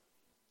me. Does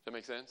that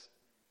make sense?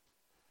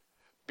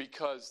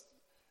 Because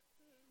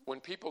when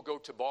people go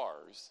to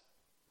bars,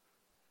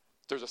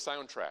 there's a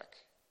soundtrack.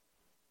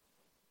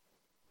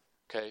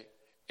 Okay?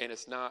 And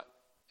it's not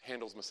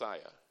Handel's Messiah.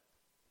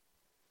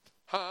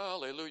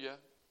 Hallelujah.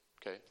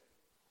 Okay?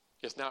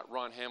 It's not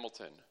Ron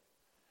Hamilton.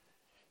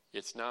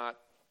 It's not.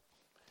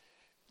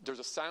 There's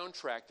a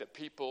soundtrack that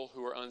people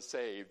who are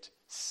unsaved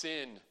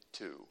sin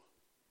to.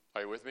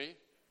 Are you with me? Right.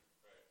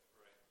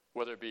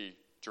 Whether it be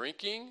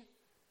drinking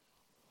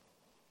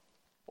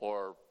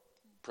or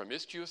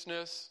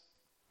promiscuousness,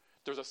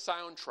 there's a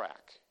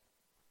soundtrack.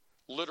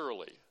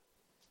 Literally.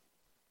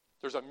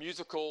 There's a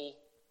musical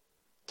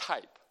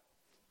type.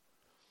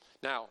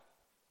 Now,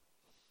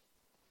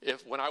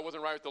 if when I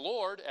wasn't right with the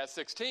Lord at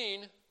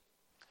 16,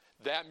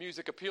 that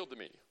music appealed to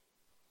me.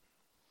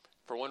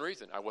 For one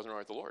reason, I wasn't right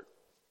with the Lord.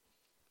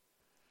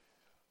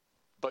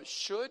 But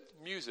should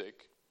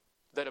music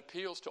that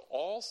appeals to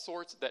all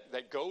sorts,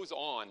 that goes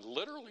on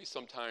literally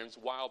sometimes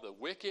while the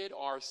wicked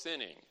are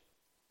sinning,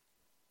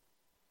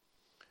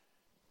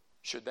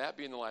 should that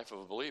be in the life of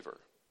a believer?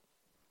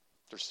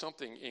 There's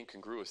something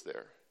incongruous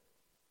there.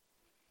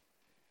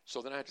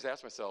 So then I just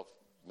ask myself,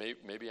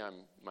 maybe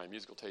my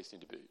musical taste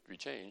need to be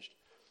changed.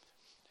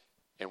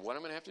 And what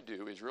I'm going to have to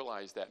do is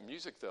realize that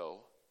music, though,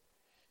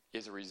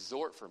 is a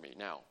resort for me.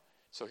 Now,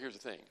 so here's the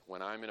thing.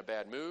 When I'm in a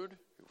bad mood,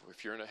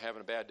 if you're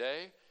having a bad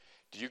day,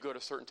 do you go to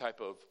a certain type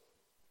of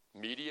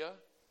media,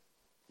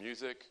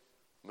 music,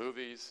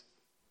 movies,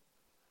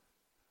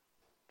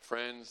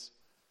 friends,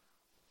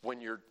 when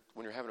you're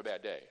having a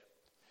bad day?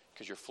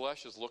 Because your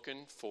flesh is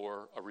looking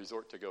for a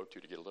resort to go to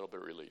get a little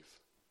bit of relief.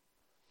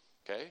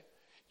 Okay?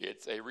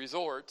 It's a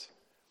resort,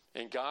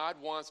 and God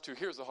wants to,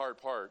 here's the hard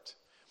part,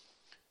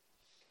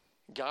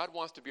 God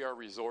wants to be our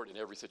resort in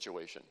every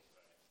situation.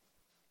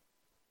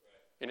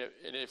 And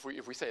if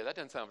we say that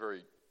doesn't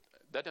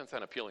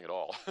sound appealing at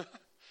all.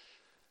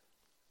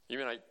 You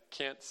mean I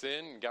can't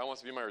sin and God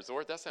wants to be my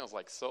resort? That sounds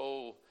like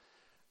so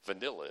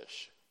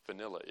vanilla-ish.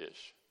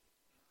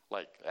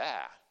 Like,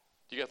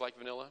 do you guys like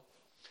vanilla?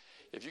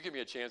 If you give me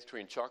a chance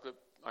between chocolate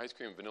ice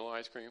cream and vanilla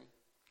ice cream,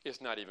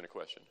 it's not even a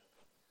question.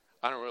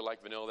 I don't really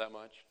like vanilla that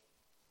much,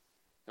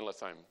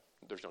 unless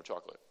there's no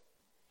chocolate.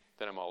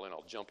 Then I'm all in.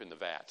 I'll jump in the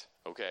vat,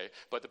 okay?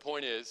 But the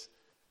point is,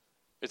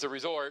 it's a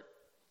resort,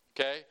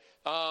 okay?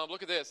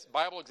 Look at this.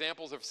 Bible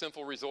examples of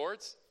sinful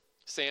resorts.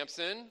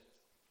 Samson,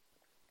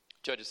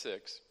 Judges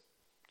 6.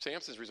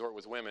 Samson's resort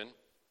was women.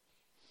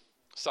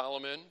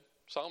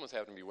 Solomon's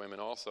happened to be women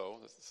also.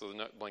 So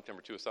the blank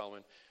number 2 is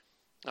Solomon.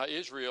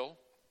 Israel.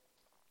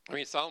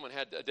 Solomon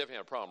definitely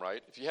had a problem,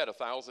 right? If you had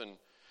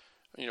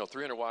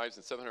 300 wives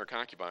and 700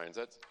 concubines,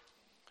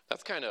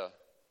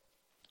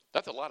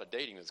 that's a lot of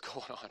dating that's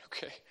going on,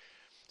 okay?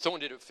 Someone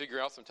did figure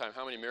out sometime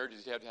how many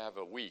marriages you have to have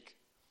a week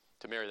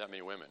to marry that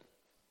many women.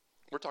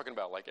 We're talking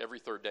about like every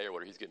third day or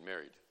whatever he's getting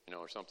married,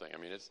 or something.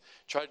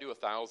 Try to do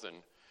 1,000.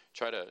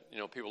 Try to,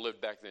 people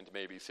lived back then to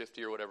maybe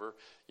 50 or whatever.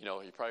 He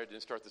probably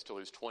didn't start this till he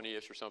was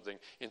 20-ish or something.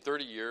 In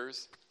 30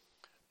 years,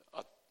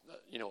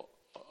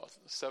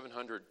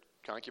 700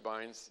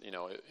 concubines,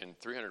 and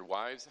 300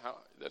 wives,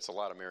 that's a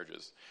lot of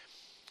marriages.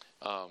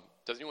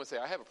 Does anyone say,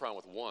 I have a problem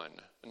with one?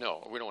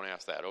 No, we don't want to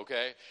ask that,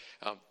 okay?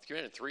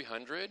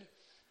 300,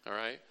 all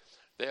right?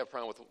 They have a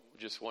problem with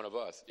just one of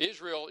us.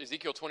 Israel,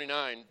 Ezekiel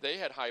 29, they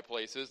had high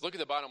places. Look at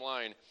the bottom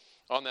line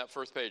on that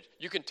first page.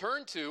 You can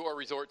turn to or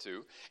resort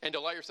to and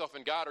delight yourself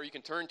in God, or you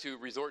can turn to,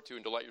 resort to,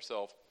 and delight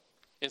yourself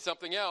in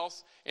something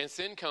else, and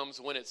sin comes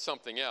when it's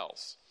something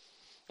else.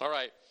 All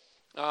right.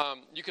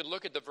 You can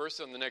look at the verse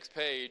on the next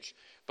page,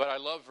 but I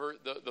love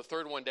the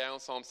third one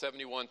down, Psalm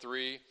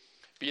 71:3.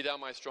 Be thou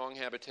my strong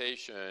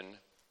habitation,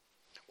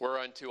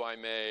 whereunto I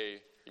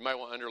may, you might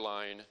want to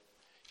underline,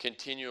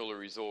 continually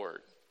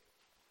resort.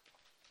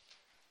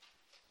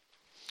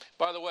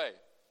 By the way,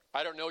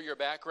 I don't know your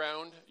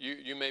background.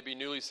 You may be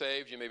newly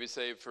saved. You may be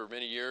saved for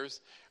many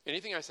years.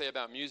 Anything I say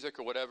about music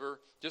or whatever,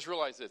 just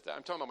realize this.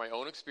 I'm talking about my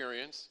own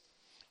experience.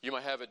 You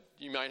might have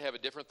a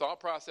different thought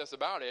process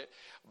about it,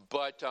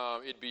 but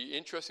it'd be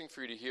interesting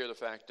for you to hear the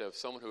fact of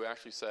someone who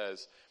actually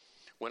says,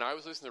 when I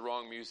was listening to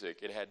wrong music,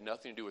 it had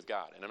nothing to do with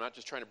God. And I'm not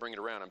just trying to bring it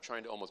around. I'm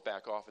trying to almost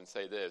back off and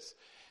say this,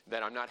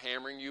 that I'm not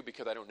hammering you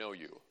because I don't know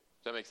you.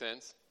 Does that make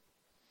sense?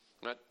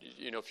 I'm not,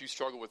 if you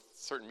struggle with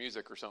certain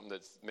music or something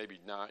that's maybe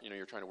not,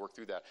 you're trying to work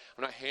through that.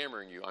 I'm not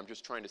hammering you. I'm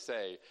just trying to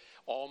say,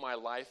 all my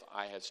life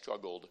I have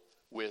struggled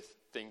with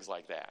things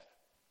like that.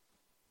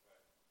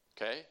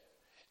 Okay?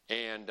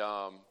 And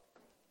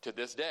to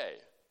this day,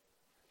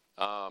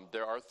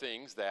 there are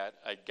things that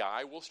a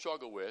guy will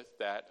struggle with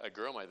that a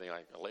girl might think,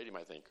 like a lady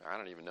might think, I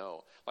don't even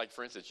know. Like,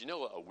 for instance,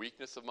 a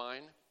weakness of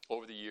mine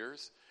over the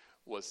years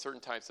was certain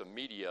types of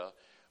media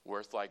where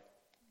it's like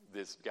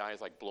this guy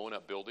is like blowing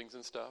up buildings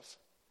and stuff,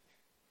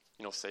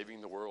 saving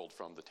the world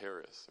from the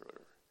terrorists or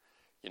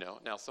whatever.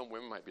 Now some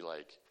women might be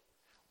like,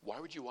 why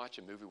would you watch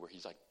a movie where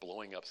he's like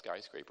blowing up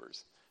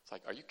skyscrapers? It's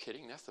like, are you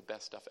kidding? That's the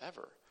best stuff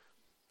ever.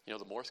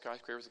 The more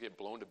skyscrapers get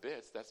blown to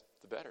bits, that's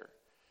the better.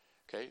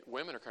 Okay?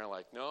 Women are kind of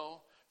like,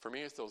 no, for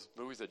me it's those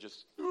movies that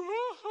just,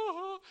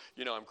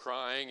 I'm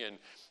crying and,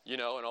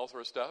 and all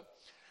sorts of stuff.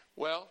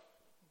 Well,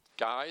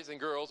 Guys and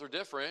girls are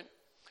different,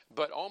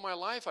 but all my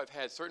life I've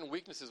had certain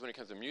weaknesses when it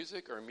comes to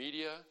music or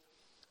media,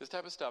 this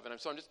type of stuff. And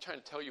so I'm just trying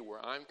to tell you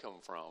where I'm coming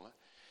from,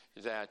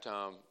 that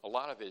a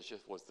lot of it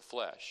just was the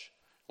flesh.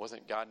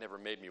 God never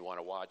made me want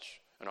to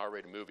watch an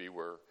R-rated movie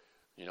where,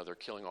 they're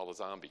killing all the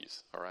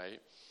zombies, all right?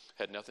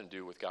 Had nothing to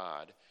do with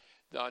God.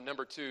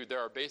 Number two, there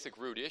are basic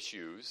root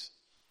issues.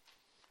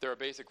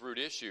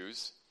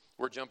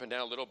 We're jumping down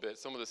a little bit.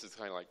 Some of this is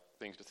kind of like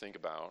things to think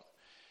about.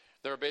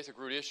 There are basic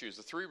root issues.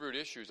 The three root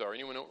issues are,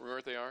 anyone remember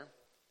what they are?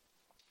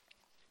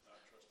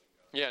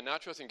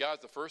 Not trusting God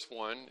is the first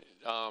one,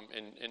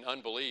 and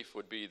unbelief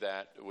would be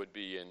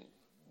in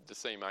the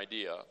same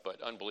idea,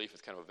 but unbelief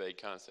is kind of a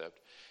vague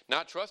concept.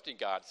 Not trusting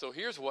God. So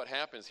here's what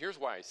happens. Here's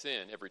why I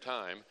sin every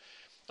time.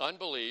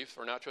 Unbelief,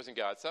 or not trusting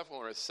God. Second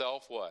one is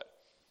what?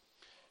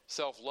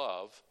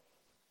 Self-love.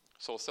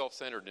 So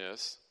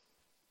self-centeredness.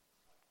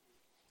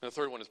 And the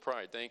third one is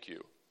pride. Thank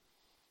you.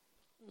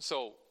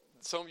 So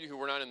some of you who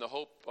were not in the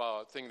Hope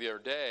thing the other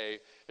day,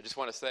 I just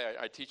want to say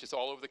I teach this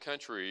all over the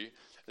country,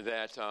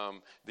 that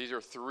these are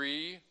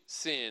three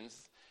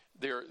sins.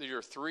 There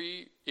are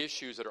three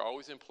issues that are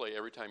always in play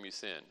every time you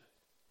sin.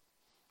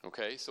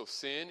 Okay, so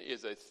sin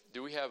is look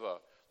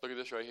at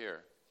this right here.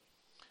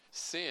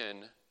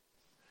 Sin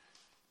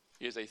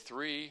is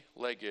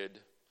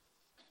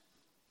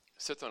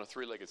sits on a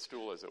three-legged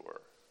stool, as it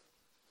were.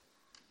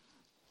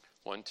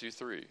 1, 2,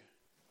 3.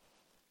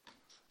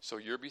 So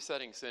your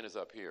besetting sin is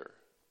up here.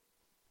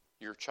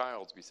 Your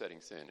child's besetting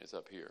sin is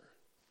up here.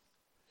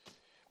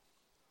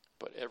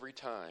 But every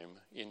time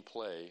in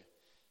play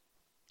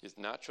is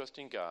not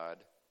trusting God,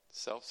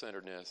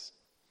 self-centeredness,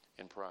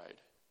 and pride.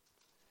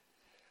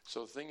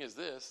 So the thing is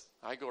this,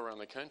 I go around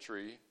the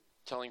country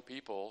telling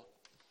people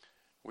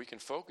we can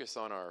focus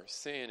on our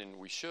sin, and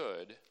we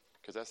should,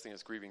 because that's the thing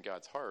that's grieving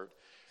God's heart.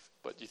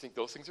 But do you think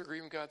those things are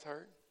grieving God's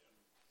heart?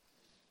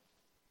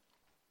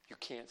 You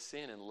can't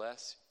sin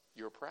unless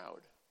you're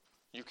proud.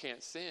 You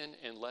can't sin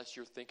unless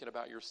you're thinking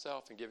about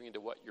yourself and giving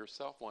into what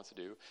yourself wants to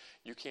do.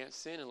 You can't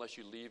sin unless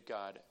you leave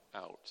God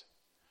out.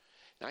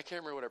 Now, I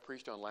can't remember what I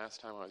preached on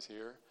last time I was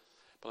here,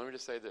 but let me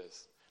just say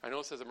this. I know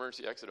it says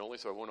emergency exit only,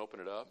 so I won't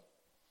open it up.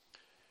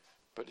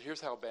 But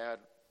here's how bad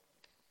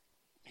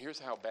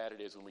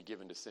it is when we give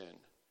into sin.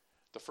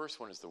 The first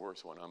one is the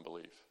worst one,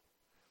 unbelief.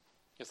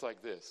 It's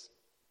like this.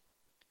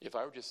 If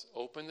I would just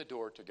open the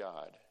door to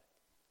God,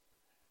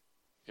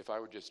 if I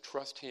would just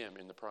trust Him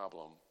in the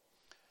problem,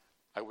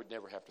 I would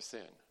never have to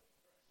sin.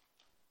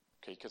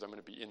 Okay, because I'm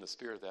going to be in the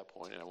Spirit at that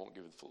point, and I won't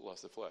give the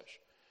lust of the flesh.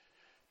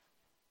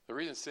 The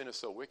reason sin is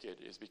so wicked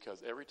is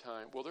because every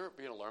time, will there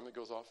be an alarm that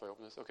goes off if I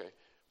open this? Okay.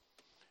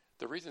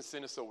 The reason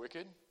sin is so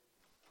wicked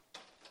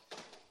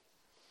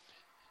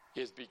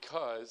is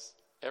because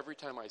every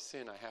time I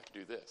sin, I have to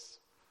do this.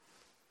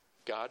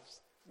 God's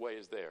way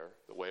is there,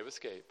 the way of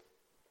escape.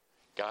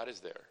 God is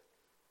there.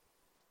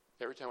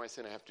 Every time I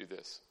sin, I have to do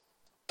this.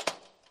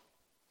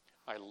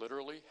 I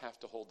literally have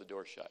to hold the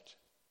door shut.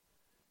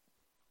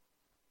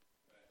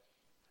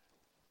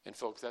 And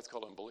folks, that's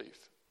called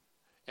unbelief.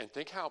 And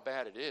think how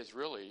bad it is,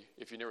 really,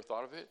 if you never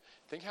thought of it.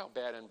 Think how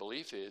bad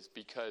unbelief is,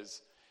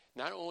 because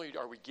not only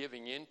are we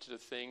giving in to the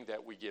thing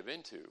that we give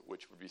into,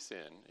 which would be sin,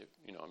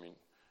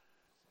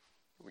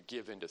 we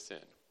give into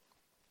sin.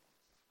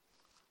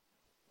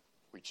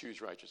 We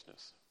choose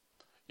righteousness.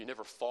 You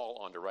never fall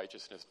onto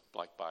righteousness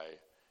by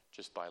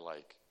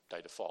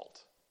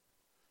default.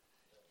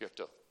 You have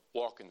to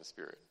walk in the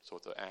Spirit. So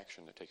it's an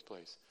action that takes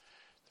place.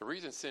 The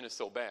reason sin is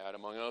so bad,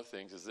 among other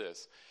things, is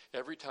this.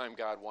 Every time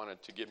God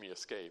wanted to give me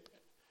escape,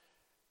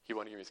 He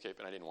wanted to give me escape,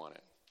 and I didn't want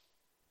it.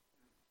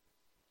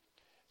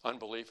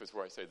 Unbelief is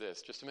where I say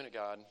this. Just a minute,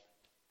 God.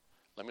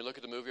 Let me look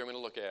at the movie I'm going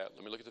to look at.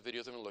 Let me look at the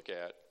videos I'm going to look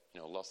at.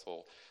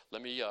 Lustful.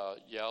 Let me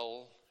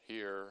yell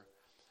here.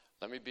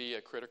 Let me be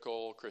a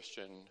critical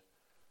Christian.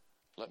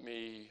 Let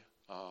me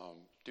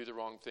do the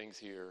wrong things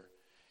here.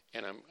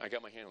 And I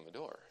got my hand on the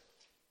door.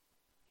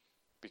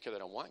 Because I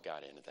don't want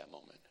God in at that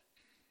moment.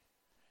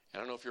 And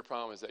I don't know if your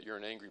problem is that you're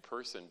an angry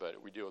person,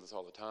 but we deal with this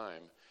all the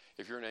time.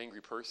 If you're an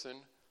angry person,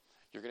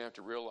 you're going to have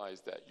to realize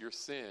that your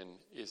sin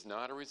is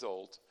not a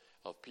result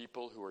of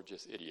people who are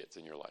just idiots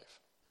in your life.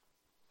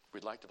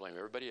 We'd like to blame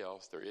everybody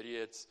else. They're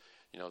idiots.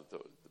 The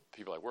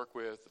people I work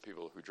with, the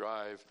people who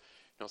drive.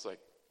 It's like,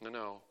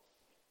 no.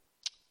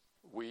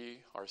 We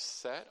are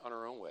set on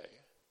our own way.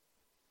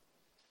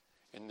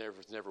 And there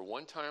was never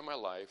one time in my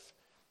life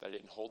that I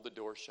didn't hold the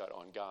door shut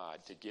on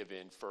God to give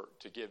in.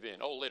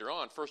 Oh, later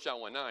on, 1 John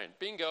 1:9.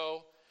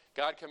 Bingo.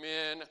 God, come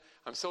in.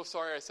 I'm so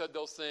sorry I said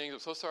those things. I'm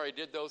so sorry I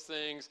did those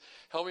things.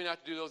 Help me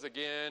not to do those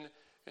again.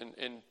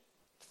 And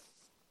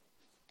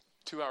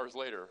 2 hours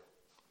later,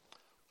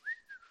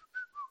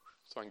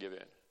 so I can give in.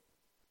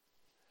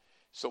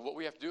 So what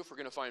we have to do if we're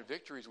going to find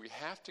victory is we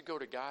have to go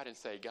to God and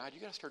say, God, you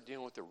got to start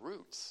dealing with the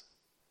roots.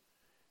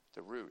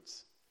 The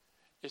roots.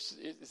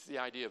 It's the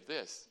idea of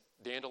this.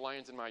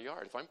 Dandelions in my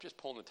yard. If I'm just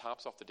pulling the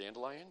tops off the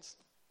dandelions,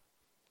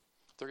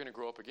 they're going to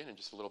grow up again in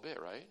just a little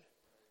bit, right?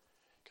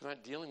 Because I'm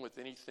not dealing with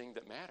anything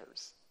that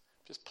matters.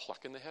 I'm just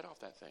plucking the head off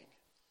that thing.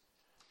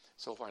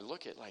 So if I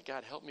look at, like,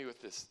 God, help me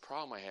with this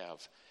problem I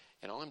have,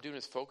 and all I'm doing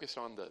is focus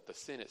on the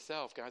sin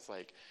itself, God's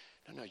like,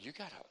 no, you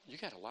got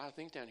a lot of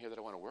things down here that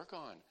I want to work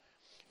on.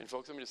 And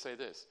folks, let me just say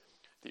this.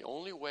 The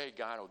only way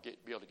God will be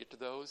able to get to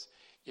those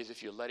is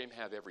if you let him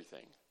have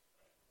everything.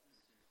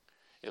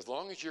 As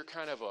long as you're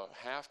kind of a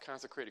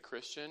half-consecrated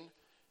Christian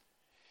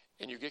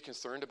and you get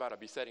concerned about a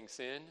besetting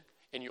sin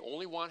and you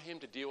only want him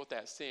to deal with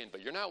that sin,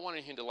 but you're not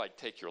wanting him to, like,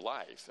 take your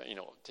life,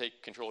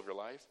 take control of your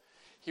life,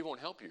 he won't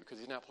help you because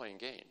he's not playing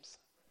games.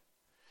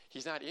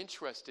 He's not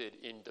interested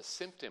in the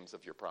symptoms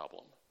of your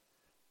problem.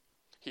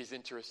 He's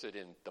interested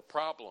in the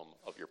problem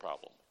of your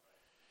problem.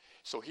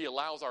 So he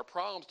allows our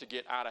problems to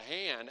get out of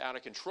hand, out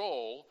of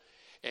control,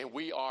 and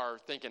we are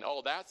thinking,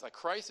 oh, that's a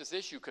crisis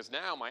issue because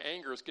now my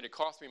anger is going to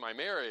cost me my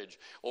marriage,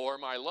 or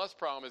my lust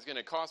problem is going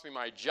to cost me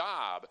my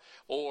job,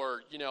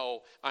 or,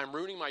 I'm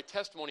ruining my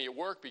testimony at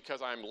work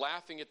because I'm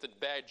laughing at the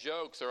bad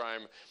jokes, or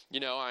I'm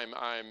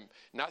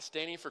not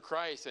standing for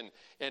Christ.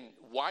 And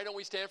why don't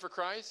we stand for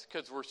Christ?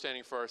 Because we're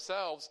standing for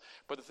ourselves.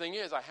 But the thing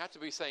is, I have to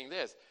be saying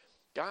this,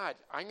 God,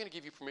 I'm going to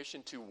give you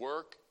permission to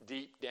work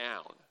deep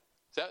down.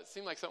 Does that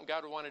seem like something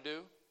God would want to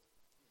do?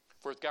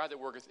 For it's God that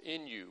worketh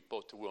in you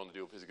both to will and to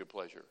do of his good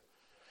pleasure.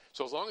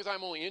 So as long as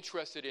I'm only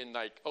interested in,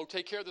 like,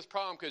 take care of this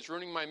problem because it's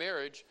ruining my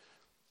marriage,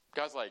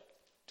 God's like,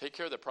 take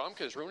care of the problem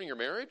because it's ruining your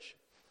marriage?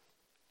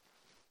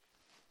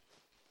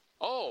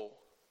 Oh,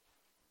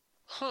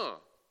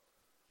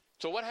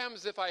 So what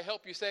happens if I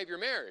help you save your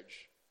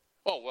marriage?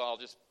 Oh, well,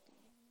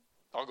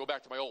 I'll go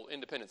back to my old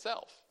independent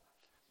self.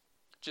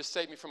 Just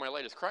save me from my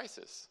latest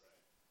crisis.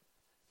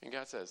 And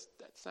God says,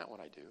 that's not what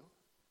I do.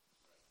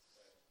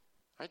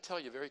 I tell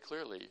you very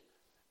clearly,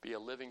 be a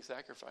living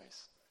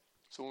sacrifice.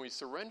 So when we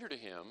surrender to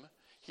him,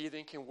 he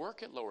then can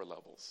work at lower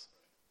levels.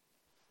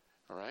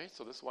 All right?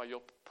 So this is why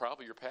your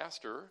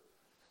pastor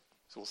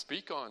will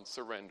speak on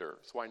surrender.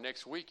 That's why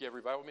next week, you have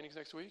revival meetings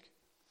next week?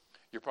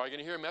 You're probably going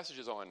to hear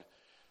messages on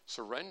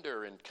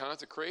surrender and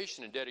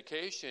consecration and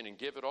dedication and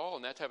give it all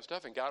and that type of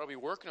stuff. And God will be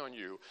working on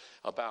you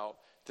about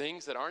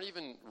things that aren't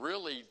even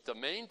really the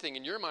main thing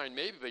in your mind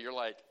maybe, but you're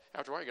like,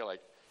 after a while, you're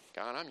like,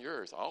 God, I'm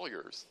yours, all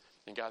yours.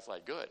 And God's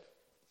like, good.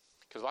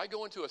 Because if I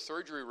go into a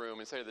surgery room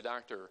and say to the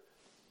doctor,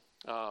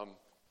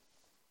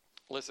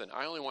 listen,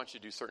 I only want you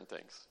to do certain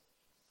things.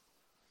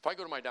 If I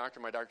go to my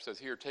doctor says,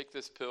 here, take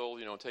this pill,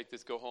 take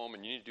this, go home,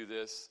 and you need to do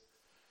this.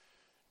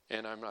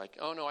 And I'm like,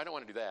 oh, no, I don't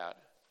want to do that.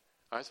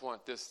 I just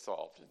want this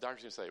solved. The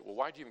doctor's going to say, well,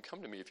 why'd you even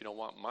come to me if you don't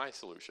want my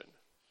solution?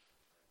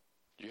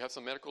 Do you have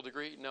some medical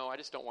degree? No, I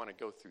just don't want to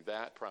go through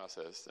that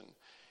process.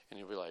 And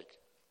you'll be like,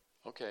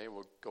 okay,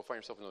 well, go find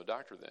yourself another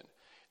doctor then.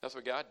 That's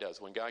what God does.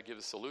 When God gives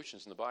us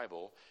solutions in the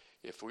Bible,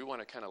 if we want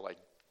to kind of like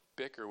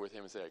bicker with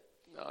him and say,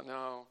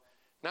 no,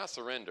 not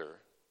surrender,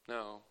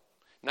 no,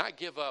 not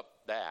give up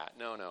that,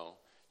 no,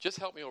 just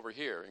help me over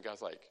here. And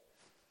God's like,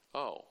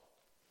 oh,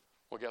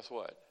 well, guess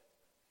what?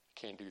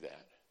 Can't do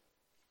that.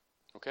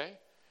 Okay?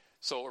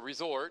 So a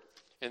resort,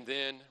 and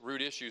then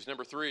root issues.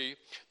 Number 3,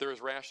 there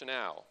is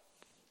rationale.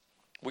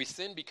 We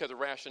sin because of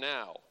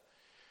rationale.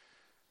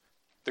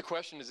 The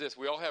question is this,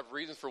 we all have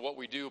reasons for what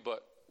we do,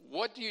 but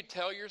what do you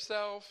tell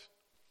yourself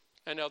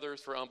and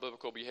others for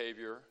unbiblical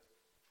behavior?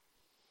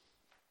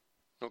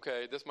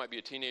 Okay, this might be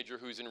a teenager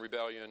who's in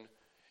rebellion,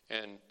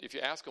 and if you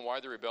ask them why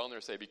they're rebelling,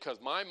 they'll say,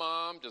 because my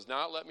mom does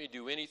not let me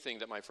do anything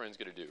that my friend's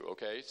going to do,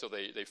 okay? So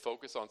they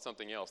focus on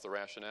something else, the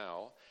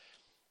rationale.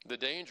 The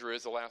danger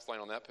is, the last line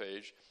on that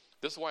page,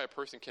 this is why a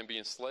person can be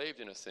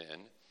enslaved in a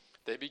sin.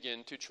 They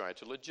begin to try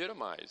to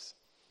legitimize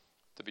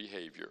the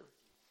behavior.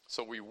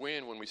 So we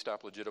win when we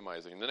stop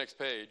legitimizing. The next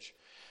page,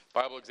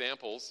 Bible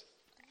examples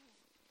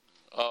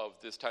of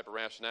this type of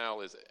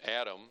rationale is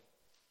Adam.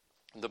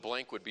 The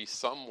blank would be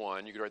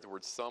someone. You could write the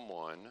word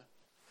someone.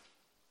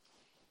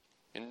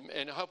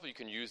 And hopefully you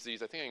can use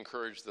these. I think I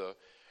encourage the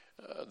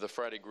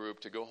Friday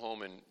group to go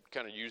home and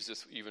kind of use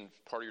this even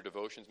part of your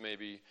devotions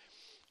maybe.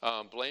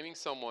 Blaming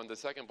someone, the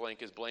second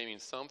blank is blaming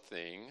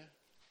something.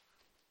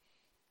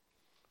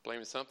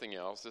 Blaming something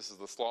else. This is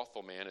the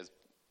slothful man.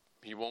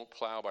 He won't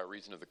plow by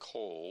reason of the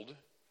cold.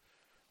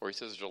 Or he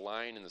says there's a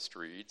lion in the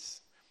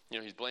streets.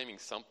 He's blaming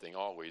something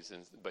always,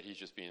 but he's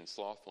just being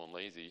slothful and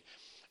lazy.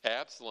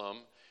 Absalom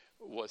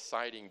was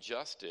citing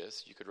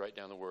justice. You could write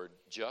down the word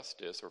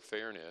justice or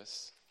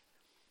fairness.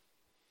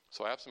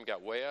 So Absalom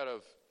got way out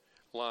of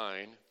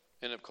line,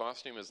 ended up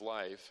costing him his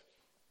life.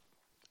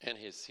 And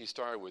he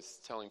started with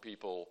telling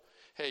people,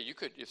 hey, you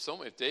could,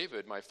 if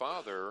David, my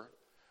father,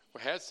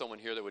 had someone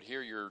here that would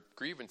hear your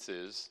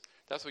grievances,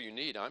 that's what you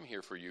need. I'm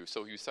here for you.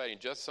 So he was citing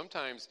justice.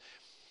 Sometimes,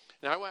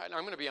 now I'm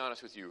going to be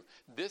honest with you.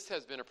 This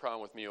has been a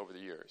problem with me over the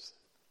years.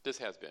 This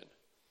has been.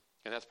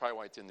 And that's probably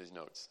why it's in these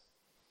notes.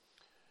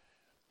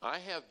 Do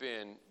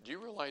you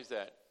realize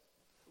that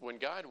when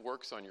God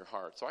works on your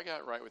heart, so I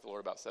got right with the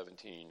Lord about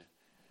 17.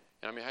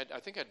 And I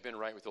think I'd been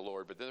right with the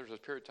Lord, but then there was a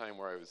period of time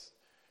where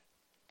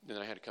then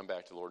I had to come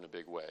back to the Lord in a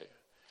big way.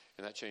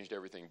 And that changed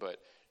everything. But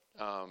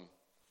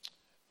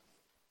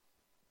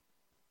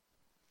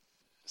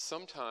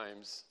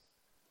sometimes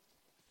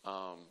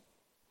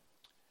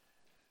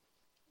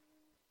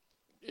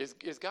Is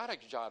God a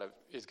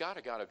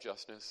God of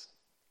justness?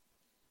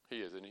 He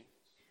is, isn't he?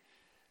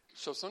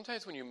 So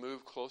sometimes when you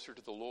move closer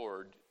to the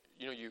Lord,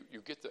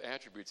 you get the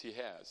attributes he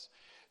has.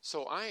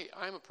 So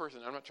I'm a person,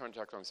 I'm not trying to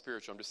talk about I'm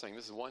spiritual, I'm just saying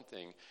this is one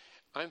thing.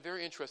 I'm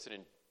very interested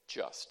in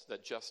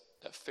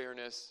that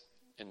fairness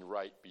and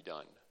right be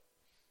done.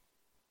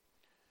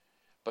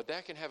 But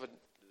that can have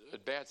a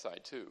bad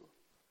side too.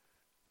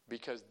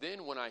 Because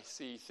then when I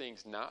see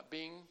things not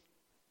being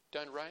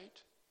done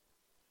right,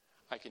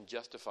 I can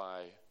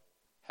justify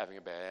having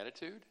a bad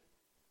attitude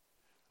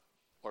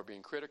or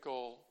being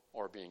critical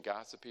or being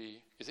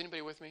gossipy. Is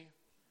anybody with me?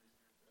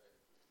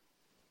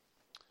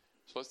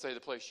 So let's say the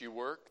place you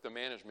work, the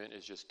management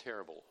is just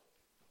terrible.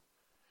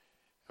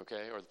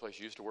 Okay? Or the place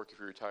you used to work if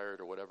you're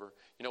retired or whatever.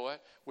 You know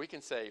what? We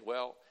can say,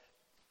 well,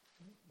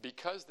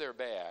 because they're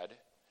bad,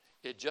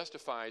 it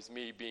justifies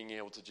me being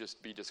able to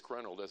just be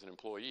disgruntled as an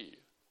employee,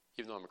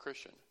 even though I'm a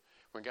Christian.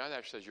 When God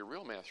actually says your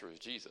real master is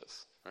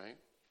Jesus, right?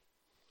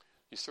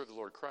 You serve the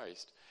Lord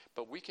Christ.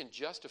 But we can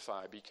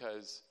justify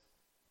because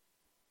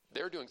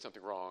they're doing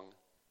something wrong,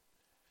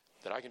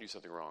 that I can do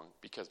something wrong,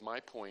 because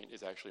my point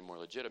is actually more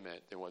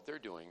legitimate than what they're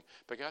doing.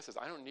 But God says,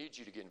 I don't need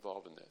you to get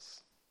involved in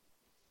this.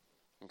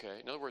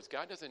 Okay? In other words,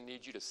 God doesn't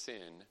need you to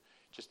sin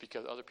just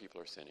because other people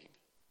are sinning.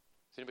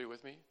 Is anybody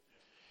with me?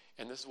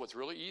 And this is what's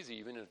really easy,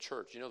 even in a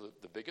church.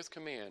 The biggest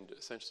command,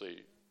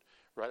 essentially,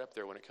 right up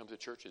there when it comes to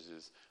churches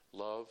is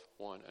love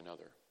one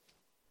another.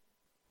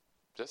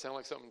 Does that sound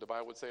like something the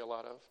Bible would say a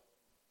lot of?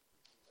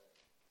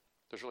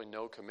 There's really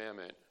no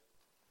commandment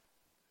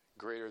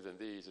greater than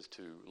these is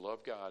to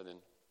love God and then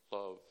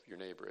love your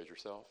neighbor as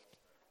yourself.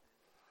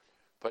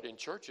 But in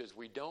churches,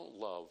 we don't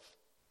love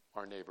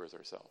our neighbor as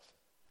ourselves.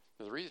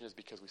 And the reason is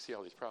because we see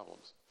all these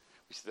problems.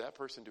 We see that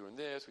person doing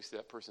this. We see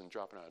that person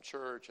dropping out of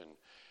church. And,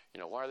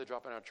 why are they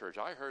dropping out of church?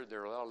 I heard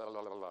they're la, la, la,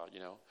 la, la,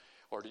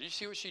 Or did you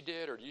see what she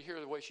did? Or did you hear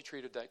the way she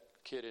treated that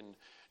kid in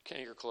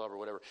Kangaroo Club or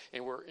whatever?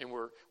 And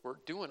we're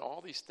doing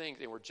all these things,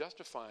 and we're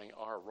justifying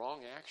our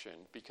wrong action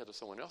because of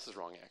someone else's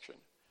wrong action.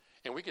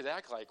 And we could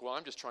act like, well,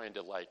 I'm just trying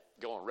to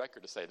go on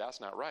record to say that's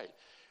not right.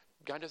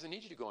 God doesn't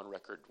need you to go on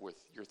record with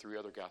your 3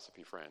 other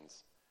gossipy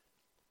friends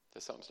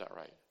that something's not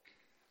right.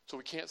 So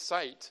we can't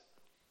cite,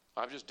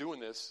 I'm just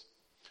doing this.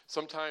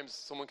 Sometimes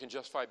someone can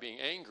justify being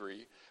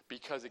angry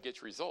because it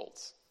gets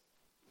results.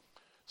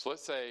 So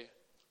let's say,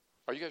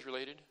 are you guys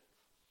related?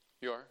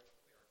 You are? We are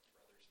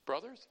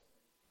brothers.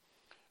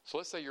 So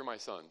let's say you're my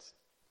sons.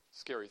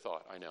 Scary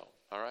thought, I know.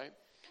 All right?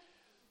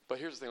 But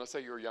here's the thing. Let's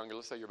say you're younger.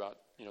 Let's say you're about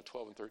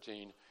 12 and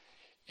 13.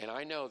 And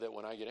I know that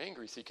when I get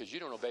angry, because you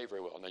don't obey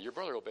very well. Now, your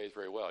brother obeys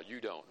very well. You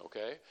don't,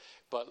 okay?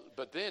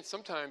 But then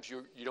sometimes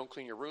you don't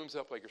clean your rooms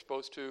up like you're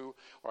supposed to,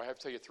 or I have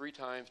to tell you 3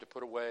 times to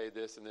put away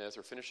this and this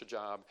or finish a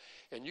job,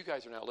 and you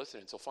guys are not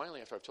listening. So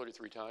finally, after I've told you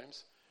 3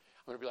 times,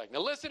 I'm going to be like, now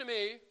listen to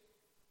me.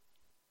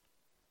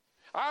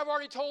 I've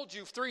already told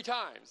you 3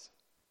 times.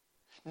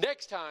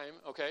 Next time,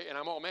 okay, and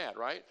I'm all mad,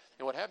 right?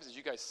 And what happens is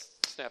you guys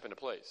snap into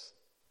place.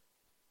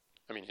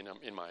 I mean,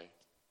 in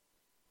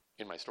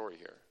my story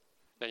here.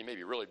 Now, you may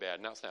be really bad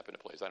and not snap into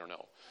place. I don't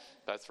know.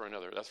 That's for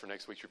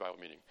next week's revival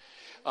meeting.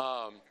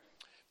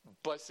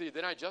 But see,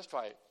 then I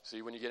justify it.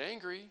 See, when you get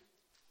angry,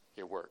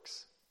 it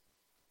works.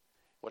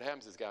 What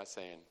happens is God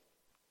saying,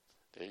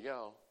 there you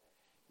go.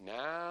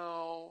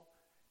 Now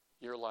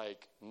you're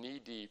like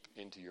knee deep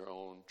into your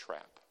own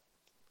trap.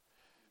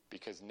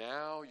 Because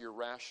now you're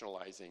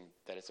rationalizing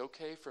that it's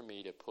okay for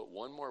me to put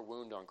one more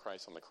wound on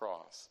Christ on the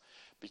cross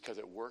because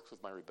it works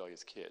with my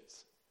rebellious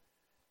kids.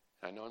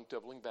 And I know I'm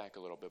doubling back a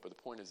little bit, but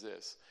the point is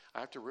this.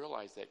 I have to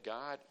realize that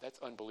God, that's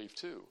unbelief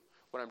too.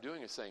 What I'm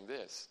doing is saying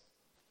this.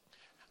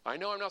 I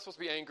know I'm not supposed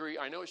to be angry.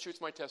 I know it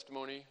shoots my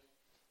testimony.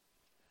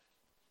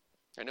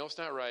 I know it's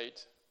not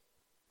right,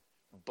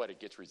 but it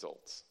gets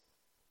results.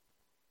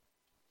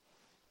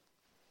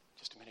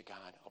 Just a minute,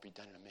 God. I'll be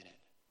done in a minute.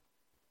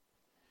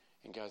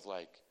 And God's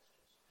like,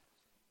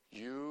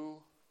 you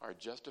are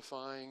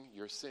justifying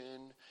your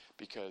sin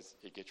because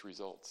it gets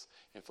results.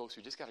 And folks,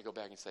 we just got to go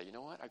back and say, you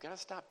know what? I've got to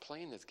stop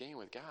playing this game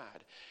with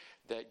God.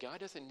 That God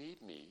doesn't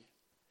need me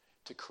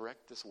to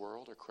correct this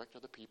world or correct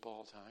other people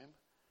all the time.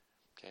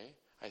 Okay?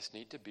 I just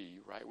need to be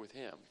right with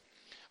him.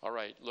 All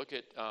right, look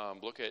at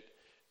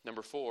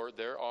number 4.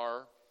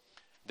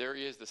 There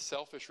is the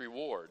selfish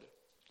reward.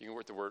 You can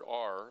work the word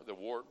the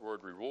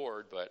word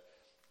reward, but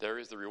there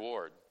is the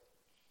reward.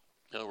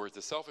 In other words,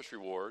 the selfish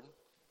reward,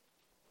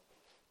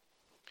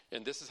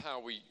 and this is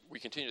how we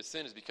continue to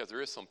sin, is because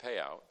there is some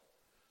payout.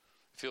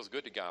 It feels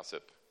good to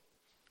gossip.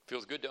 It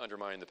feels good to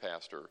undermine the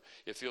pastor.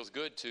 It feels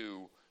good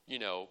to,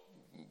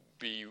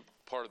 be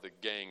part of the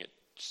gang at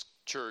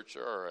church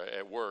or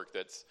at work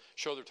that's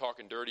sure they're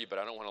talking dirty, but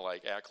I don't want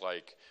to act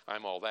like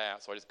I'm all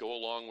that. So I just go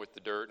along with the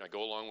dirt and I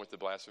go along with the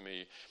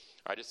blasphemy.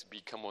 I just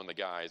become one of the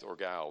guys or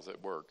gals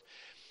at work.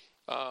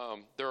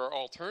 There are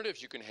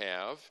alternatives you can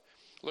have.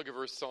 Look at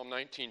Psalm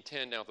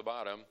 19:10 down at the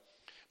bottom.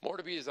 More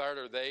to be desired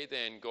are they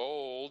than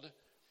gold.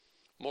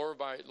 More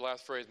by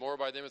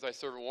them as thy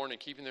servant warned,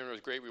 and keeping them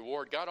is great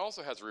reward. God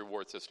also has a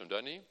reward system,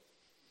 doesn't he?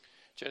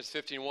 Genesis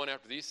 15:1,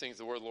 after these things,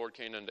 the word of the Lord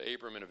came unto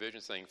Abram in a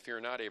vision, saying,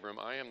 Fear not, Abram,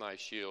 I am thy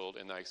shield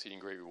and thy exceeding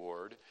great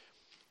reward.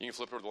 You can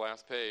flip over to the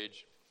last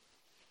page.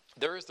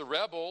 There is the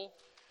rebel.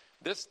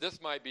 This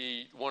might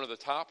be one of the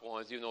top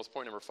ones, even though it's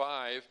point number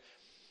 5.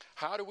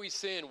 How do we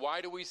sin?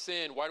 Why do we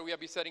sin? Why do we have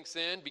besetting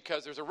sin?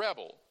 Because there's a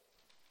rebel.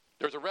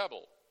 There's a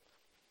rebel.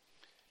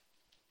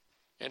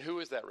 And who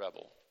is that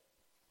rebel?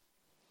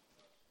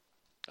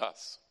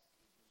 Us.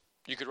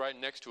 You could write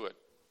next to it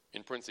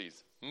in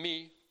parentheses,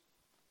 me.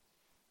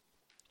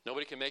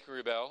 Nobody can make me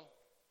rebel.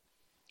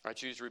 I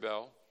choose to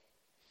rebel.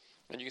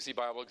 And you can see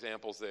Bible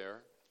examples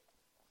there.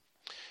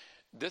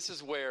 This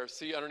is where,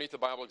 see underneath the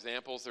Bible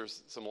examples,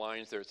 there's some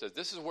lines there. It says,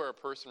 this is where a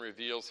person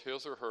reveals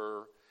his or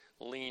her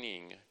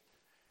leaning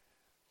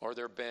or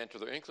their bent or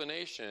their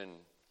inclination.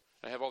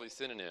 I have all these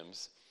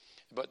synonyms.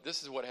 But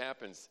this is what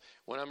happens.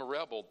 When I'm a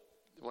rebel,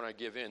 when I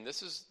give in,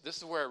 this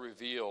is where I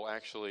reveal,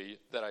 actually,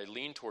 that I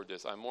lean toward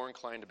this. I'm more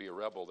inclined to be a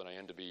rebel than I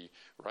am to be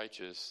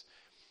righteous.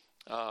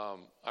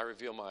 I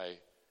reveal my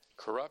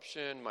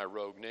corruption, my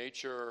rogue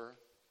nature.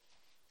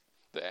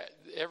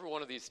 Every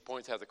one of these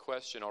points has a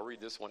question. I'll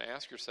read this one.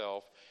 Ask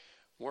yourself,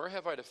 where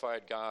have I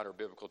defied God or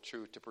biblical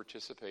truth to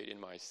participate in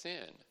my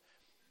sin?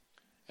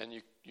 And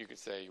you could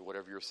say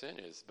whatever your sin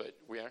is, but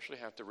we actually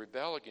have to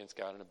rebel against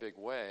God in a big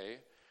way.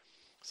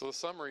 So the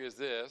summary is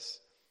this.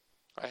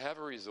 I have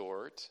a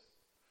resort.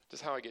 This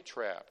is how I get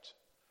trapped.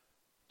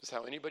 This is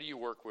how anybody you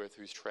work with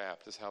who's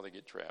trapped, this is how they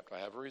get trapped. I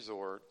have a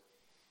resort.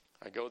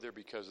 I go there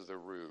because of the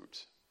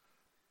root.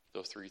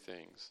 Those 3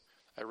 things.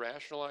 I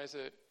rationalize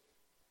it.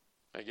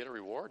 I get a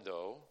reward,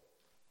 though.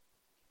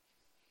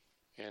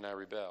 And I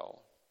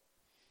rebel.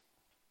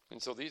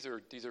 And so these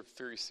are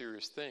very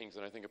serious things,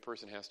 and I think a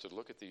person has to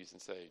look at these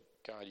and say,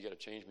 God, you got to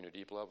change me to a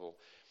deep level.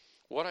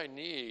 What I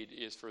need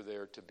is for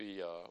there to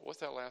be what's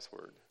that last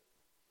word?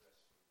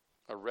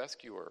 A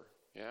rescuer.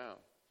 Yeah.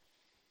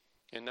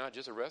 And not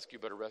just a rescue,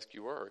 but a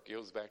rescuer. It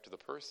goes back to the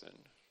person.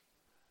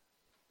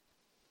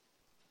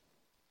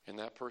 And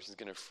that person's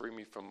going to free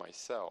me from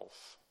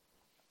myself,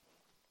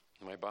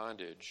 my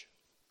bondage.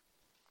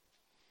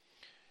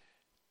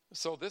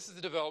 So this is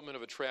the development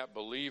of a trapped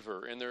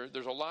believer, and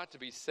there's a lot to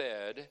be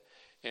said.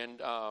 And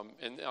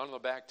on the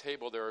back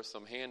table there are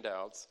some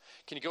handouts.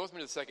 Can you go with me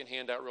to the second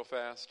handout real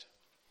fast?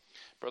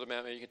 Brother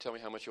Matt, maybe you can tell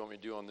me how much you want me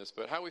to do on this.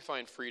 But how do we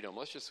find freedom?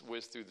 Let's just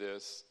whiz through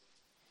this.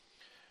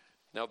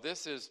 Now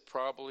this is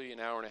probably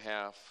an hour and a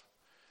half,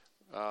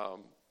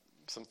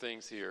 some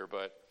things here,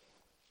 but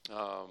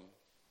how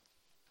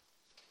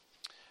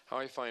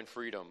I find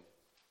freedom.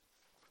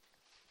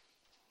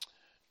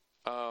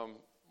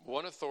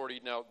 One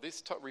authority, now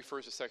this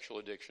refers to sexual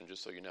addiction,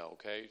 just so you know,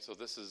 okay? So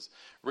this is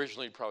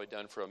originally probably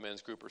done for a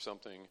men's group or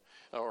something,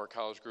 or a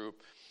college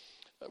group.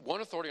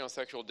 One authority on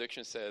sexual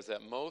addiction says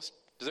that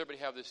does everybody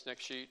have this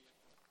next sheet?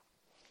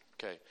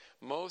 Okay.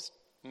 Most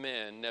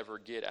men never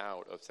get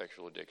out of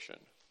sexual addiction.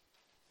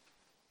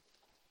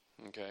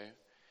 Okay.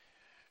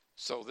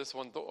 So this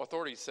one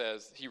authority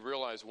says he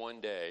realized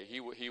one day he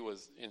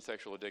was in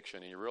sexual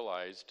addiction, and he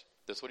realized,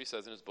 this is what he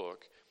says in his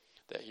book,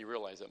 that he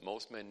realized that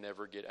most men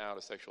never get out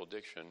of sexual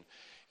addiction.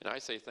 And I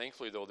say,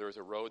 thankfully, though, there's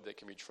a road that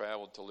can be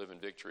traveled to live in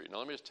victory. Now,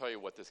 let me just tell you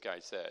what this guy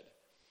said.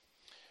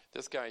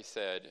 This guy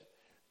said,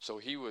 so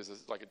he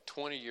was like a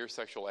 20-year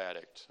sexual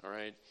addict, all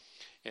right?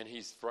 And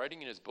he's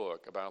writing in his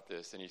book about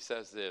this, and he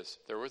says this,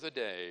 there was a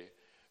day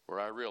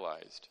where I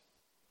realized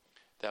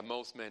that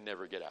most men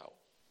never get out.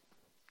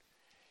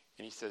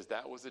 And he says,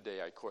 that was the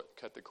day I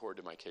cut the cord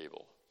to my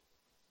cable.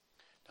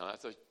 Now,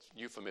 that's a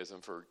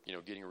euphemism for,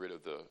 getting rid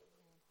of the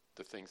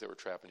things that were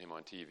trapping him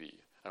on TV.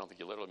 I don't think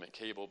he literally meant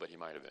cable, but he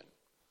might have been.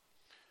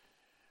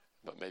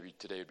 But maybe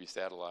today would be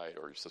satellite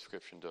or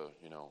subscription to,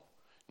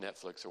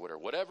 Netflix or whatever.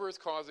 Whatever is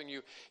causing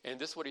you. And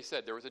this is what he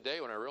said. There was a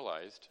day when I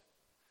realized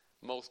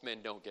most men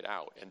don't get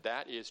out. And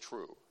that is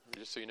true,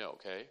 just so you know,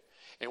 okay?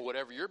 And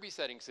whatever your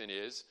besetting sin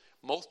is,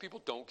 most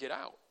people don't get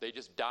out. They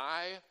just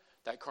die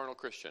that carnal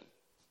Christian.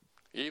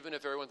 Even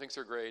if everyone thinks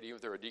they're great, even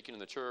if they're a deacon in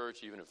the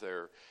church, even if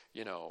they're,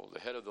 the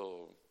head of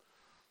the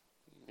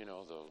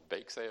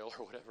bake sale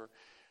or whatever.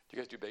 Do you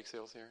guys do bake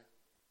sales here?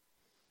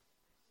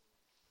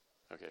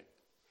 Okay.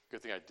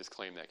 Good thing I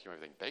disclaimed that. You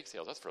might think, bake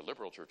sales, that's for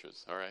liberal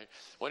churches. All right.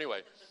 Well,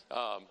 anyway,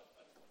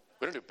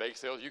 we don't do bake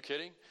sales. Are you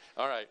kidding?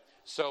 All right.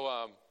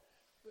 So,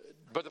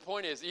 but the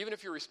point is, even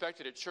if you're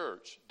respected at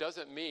church,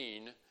 doesn't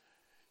mean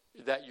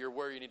that you're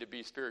where you need to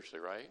be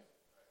spiritually, right?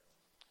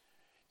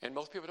 And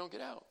most people don't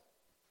get out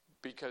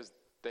because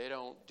they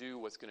don't do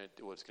what's going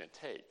to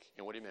take.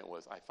 And what he meant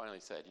was, I finally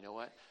said, you know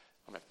what?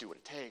 I'm going to have to do what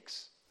it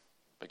takes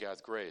by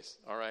God's grace,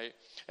 all right?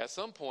 At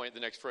some point, the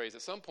next phrase,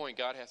 at some point,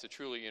 God has to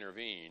truly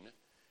intervene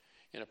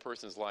in a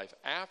person's life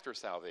after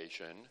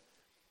salvation,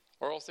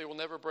 or else they will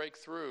never break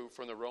through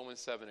from the Romans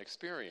 7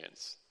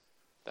 experience.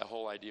 That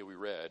whole idea we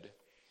read,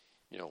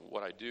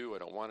 what I do, I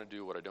don't want to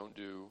do, what I don't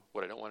do,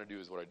 what I don't want to do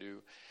is what I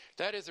do.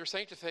 That is, their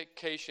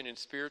sanctification in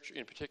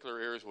particular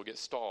areas will get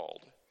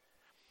stalled.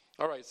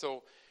 All right,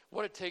 so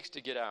what it takes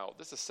to get out.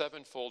 This is a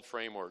 7-fold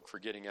framework for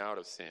getting out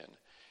of sin.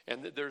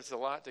 And there's a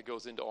lot that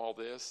goes into all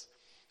this,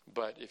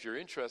 but if you're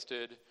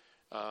interested,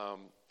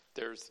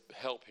 there's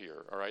help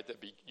here, all right,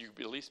 you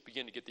at least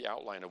begin to get the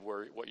outline of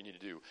what you need to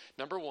do.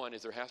 Number one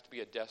is there has to be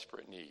a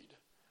desperate need.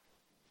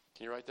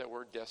 Can you write that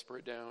word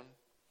desperate down?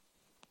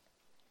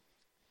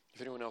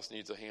 If anyone else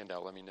needs a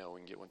handout, let me know.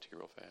 We can get one to you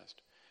real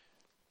fast.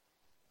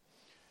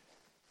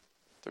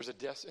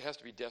 It has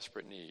to be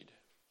desperate need.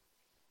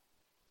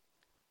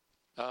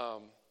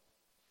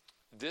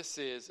 This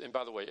is, and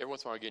by the way, every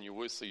once in a while, again, you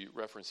will see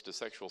reference to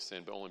sexual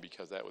sin, but only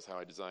because that was how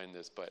I designed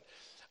this. But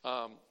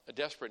a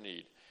desperate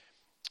need.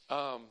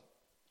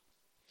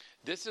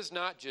 This is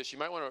not just, you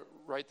might want to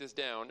write this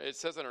down. It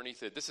says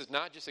underneath it, this is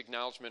not just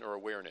acknowledgement or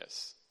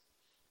awareness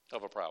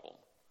of a problem.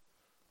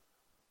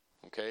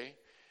 Okay?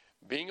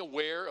 Being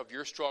aware of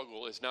your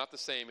struggle is not the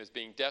same as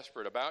being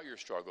desperate about your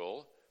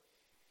struggle.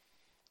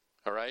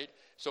 All right?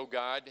 So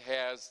God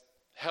has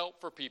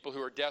help for people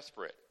who are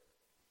desperate.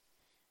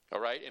 All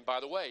right? And by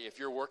the way, if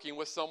you're working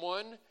with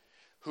someone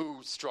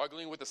who's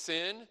struggling with a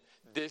sin,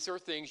 these are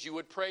things you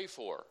would pray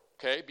for.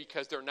 Okay?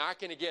 Because they're not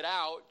going to get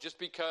out just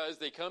because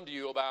they come to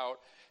you about,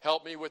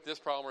 help me with this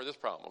problem or this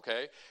problem.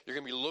 Okay? You're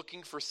going to be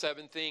looking for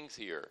 7 things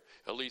here,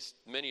 at least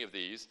many of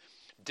these.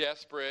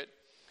 Desperate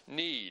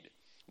need.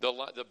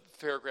 The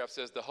paragraph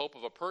says the hope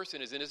of a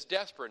person is in his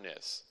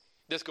desperateness.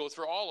 This goes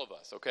for all of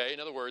us, okay? In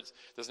other words,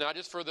 this is not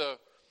just for the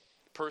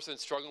person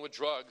struggling with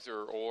drugs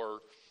or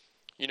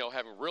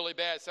having really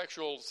bad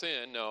sexual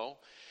sin. No.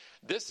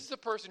 This is the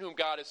person whom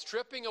God is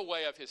stripping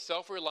away of his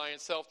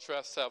self-reliance,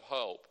 self-trust,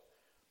 self-hope.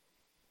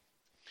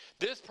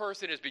 This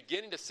person is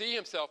beginning to see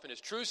himself in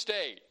his true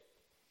state.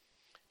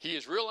 He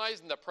is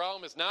realizing the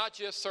problem is not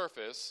just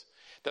surface,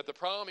 that the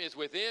problem is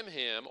within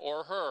him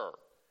or her.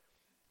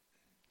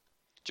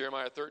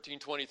 Jeremiah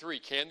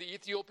 13:23, can the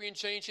Ethiopian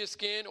change his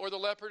skin or the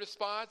leopard his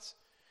spots?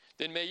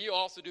 Then may you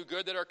also do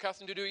good that are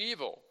accustomed to do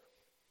evil.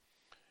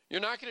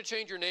 You're not going to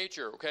change your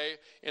nature, okay,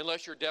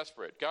 unless you're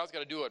desperate. God's got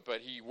to do it,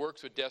 but he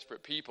works with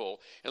desperate people.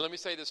 And let me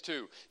say this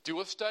too. Do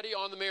a study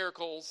on the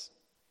miracles.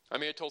 I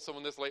may have told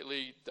someone this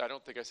lately. I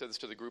don't think I said this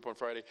to the group on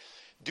Friday.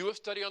 Do a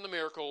study on the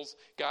miracles.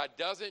 God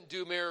doesn't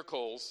do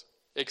miracles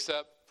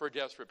except for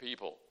desperate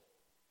people.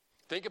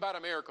 Think about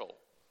a miracle.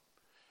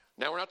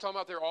 Now, we're not talking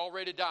about they're all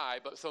ready to die,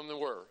 but some of them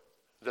were.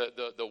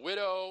 The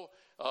widow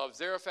of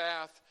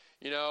Zarephath,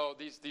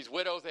 these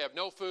widows, they have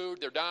no food,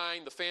 they're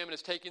dying, the famine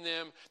is taking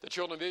them. The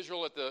children of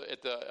Israel at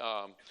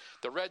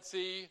the Red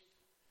Sea.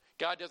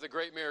 God does a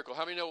great miracle.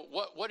 How many know,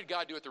 what did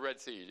God do at the Red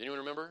Sea? Anyone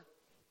remember?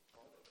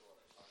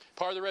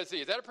 Part of the Red Sea.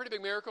 Is that a pretty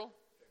big miracle?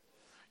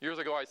 Years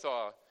ago, I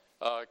saw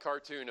a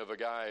cartoon of a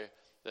guy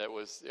that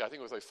was, I think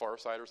it was like Far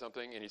Side or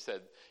something, and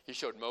he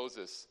showed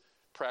Moses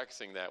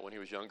practicing that when he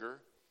was younger.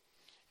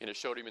 And it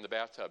showed him in the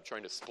bathtub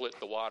trying to split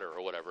the water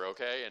or whatever,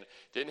 okay? And it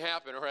didn't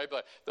happen, all right?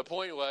 But the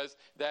point was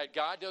that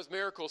God does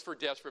miracles for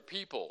desperate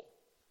people.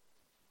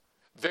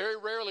 Very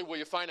rarely will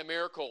you find a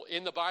miracle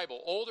in the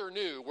Bible, old or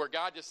new, where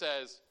God just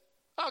says,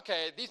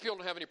 okay, these people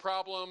don't have any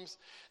problems.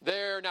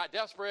 They're not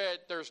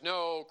desperate. There's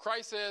no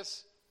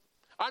crisis.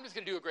 I'm just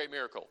going to do a great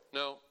miracle.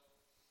 No.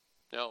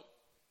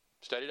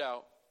 Study it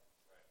out.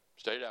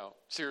 Study it out.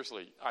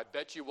 Seriously, I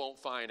bet you won't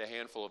find a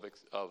handful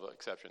of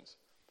exceptions.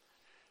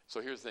 So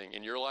here's the thing.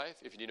 In your life,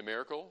 if you need a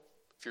miracle,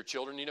 if your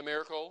children need a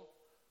miracle,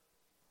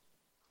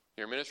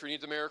 your ministry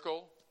needs a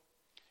miracle,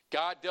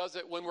 God does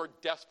it when we're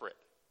desperate.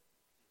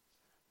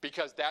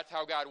 Because that's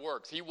how God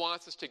works. He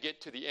wants us to get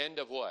to the end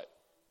of what?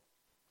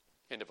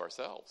 End of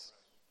ourselves.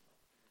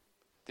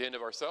 The end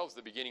of ourselves,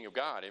 the beginning of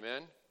God.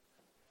 Amen?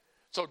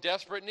 So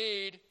desperate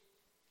need.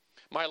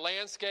 My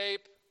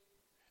landscape.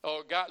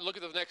 Oh, God, look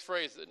at the next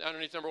phrase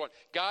underneath number 1.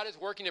 God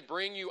is working to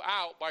bring you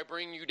out by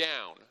bringing you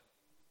down.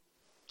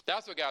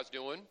 That's what God's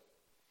doing.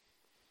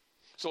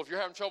 So if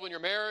you're having trouble in your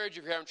marriage,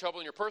 if you're having trouble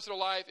in your personal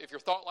life, if your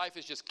thought life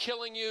is just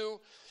killing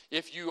you,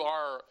 if you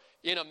are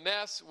in a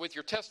mess with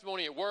your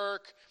testimony at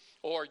work,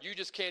 or you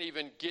just can't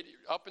even get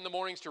up in the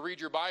mornings to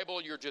read your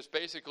Bible, you're just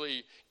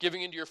basically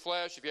giving into your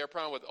flesh, if you have a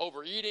problem with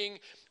overeating,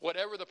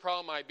 whatever the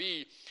problem might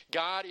be,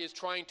 God is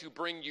trying to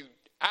bring you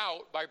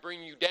out by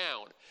bringing you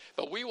down.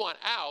 But we want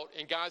out,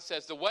 and God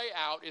says the way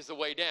out is the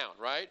way down,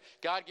 right?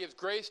 God gives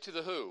grace to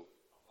the who?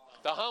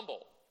 The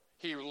humble.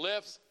 He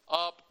lifts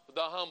up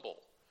the humble,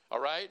 all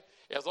right?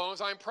 As long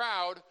as I'm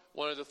proud,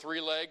 one of the 3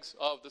 legs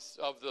of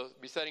the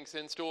besetting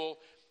sin stool,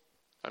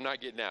 I'm not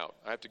getting out.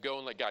 I have to go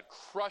and let God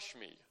crush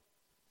me.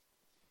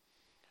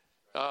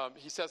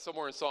 He says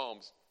somewhere in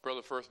Psalms,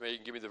 Brother First, maybe you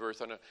can give me the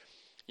verse. I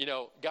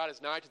know. God is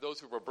nigh to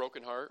those who have a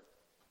broken heart.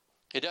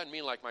 It doesn't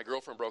mean like my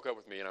girlfriend broke up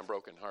with me and I'm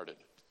brokenhearted.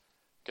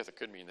 I guess it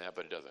could mean that,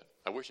 but it doesn't.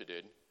 I wish it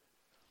did.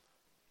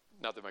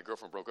 Not that my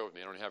girlfriend broke up with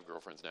me. I don't have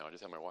girlfriends now. I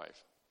just have my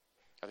wife.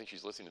 I think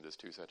she's listening to this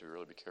too, so I have to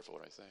really be careful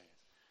what I say.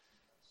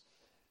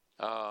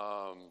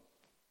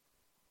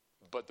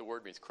 But the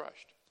word means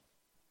crushed.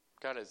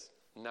 God is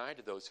nigh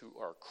to those who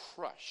are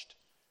crushed.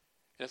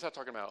 And it's not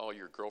talking about,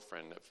 your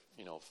girlfriend of,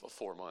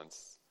 4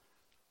 months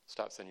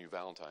stopped sending you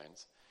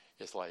Valentines.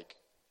 It's like,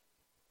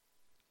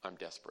 I'm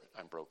desperate.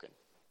 I'm broken.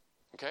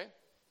 Okay?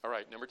 All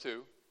right, number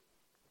 2.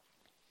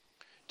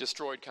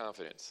 Destroyed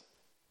confidence.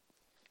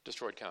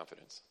 Destroyed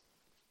confidence.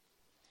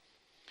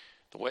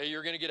 The way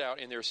you're going to get out,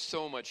 and there's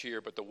so much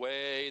here, but the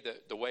way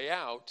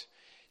out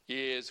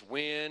is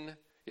when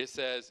it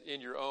says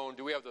in your own.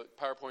 Do we have the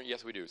PowerPoint?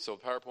 Yes, we do. So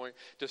PowerPoint,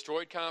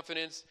 destroyed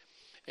confidence,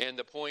 and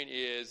the point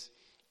is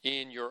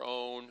in your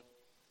own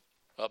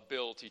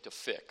ability to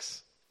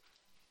fix.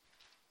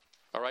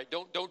 All right,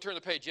 don't turn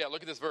the page yet.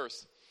 Look at this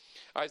verse.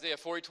 Isaiah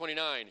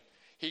 40:29.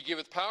 He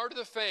giveth power to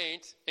the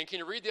faint, and can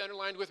you read the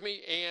underlined with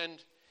me?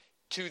 And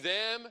to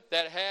them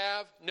that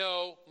have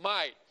no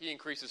might, he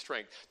increases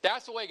strength.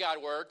 That's the way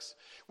God works.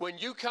 When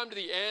you come to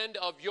the end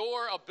of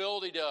your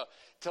ability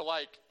to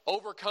like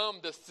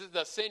overcome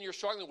the sin you're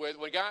struggling with,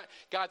 when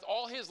God's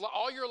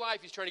all your life,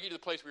 he's trying to get you to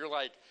the place where you're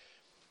like,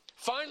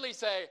 finally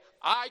say,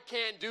 I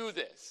can't do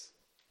this.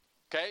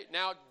 Okay?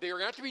 Now, you're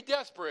going to have to be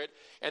desperate,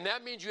 and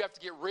that means you have to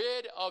get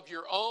rid of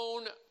your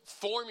own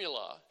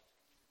formula.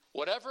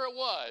 Whatever it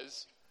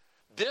was,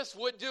 this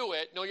would do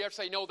it. No, you have to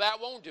say, no,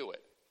 that won't do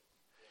it.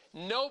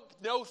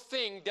 No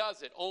thing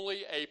does it,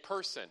 only a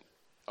person.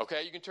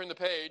 Okay, you can turn the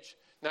page.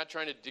 Not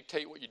trying to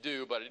dictate what you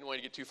do, but I didn't want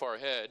you to get too far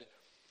ahead.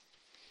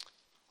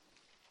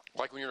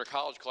 Like when you're in a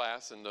college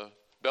class and the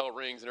bell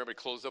rings and everybody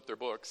closes up their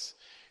books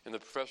and the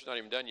professor's not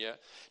even done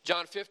yet.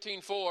 John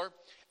 15:4,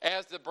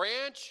 as the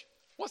branch,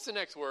 what's the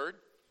next word?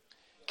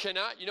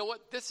 Cannot, you know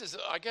what?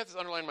 I guess it's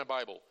underlined in my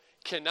Bible.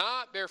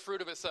 Cannot bear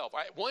fruit of itself.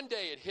 One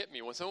day it hit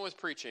me when someone was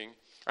preaching.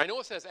 I know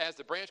it says, as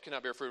the branch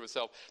cannot bear fruit of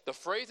itself. The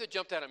phrase that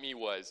jumped out at me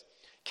was,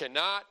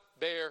 cannot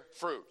bear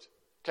fruit.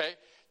 Okay?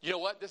 You know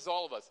what? This is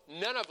all of us.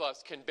 None of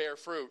us can bear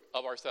fruit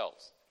of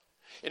ourselves.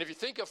 And if you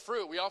think of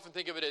fruit, we often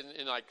think of it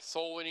in like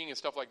soul winning and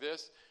stuff like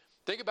this.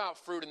 Think about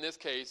fruit in this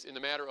case in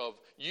the matter of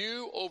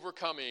you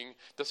overcoming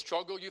the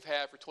struggle you've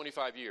had for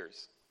 25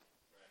 years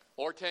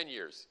or 10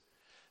 years.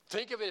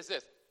 Think of it as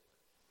this.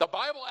 The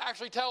Bible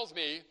actually tells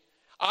me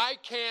I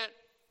can't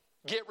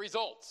get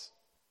results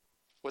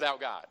without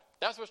God.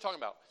 That's what it's talking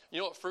about. You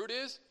know what fruit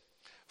is?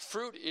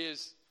 Fruit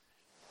is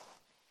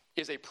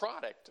a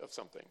product of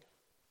something.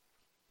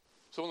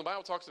 So when the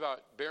Bible talks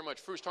about bear much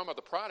fruit, it's talking about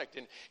the product.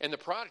 And the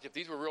product, if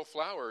these were real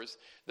flowers,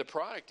 the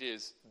product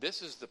is,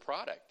 this is the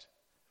product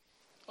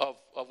of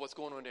what's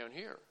going on down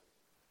here.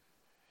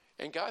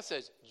 And God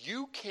says,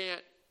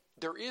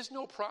 there is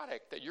no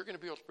product that you're going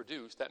to be able to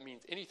produce that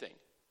means anything.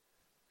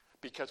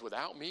 Because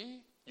without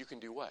me, you can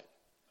do what?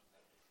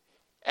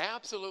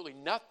 Absolutely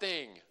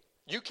nothing.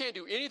 You can't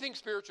do anything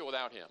spiritual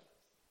without him.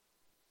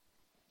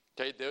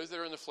 Okay, those that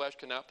are in the flesh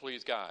cannot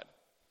please God.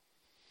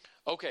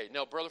 Okay,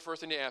 now, brother,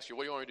 first I need to ask you,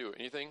 what do you want me to do?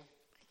 Anything?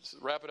 Just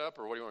wrap it up,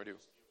 or what do you want to do?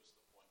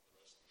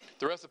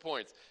 The rest of the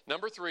points.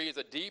 Number 3 is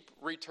a deep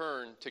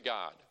return to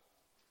God.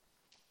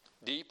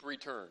 Deep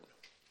return.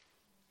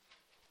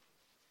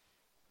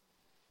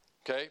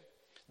 Okay?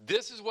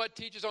 This is what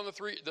touches on the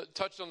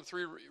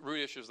three root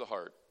issues of the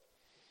heart.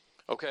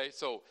 Okay,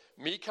 so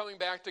me coming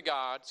back to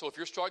God. So if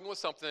you're struggling with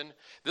something,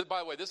 by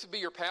the way, this would be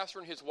your pastor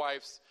and his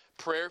wife's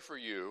prayer for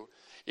you.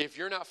 If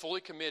you're not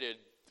fully committed,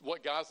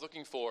 what God's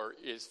looking for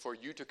is for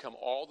you to come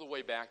all the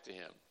way back to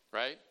him,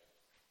 right?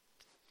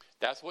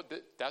 That's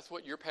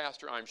what your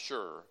pastor, I'm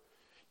sure,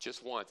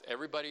 just wants.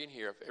 Everybody in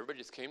here, if everybody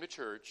just came to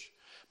church,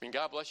 I mean,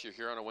 God bless you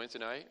here on a Wednesday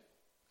night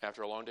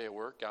after a long day of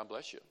work. God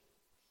bless you.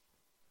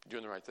 You're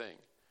doing the right thing.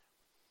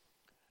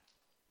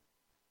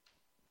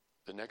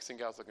 The next thing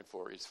God's looking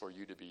for is for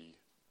you to be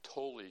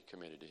totally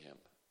committed to him.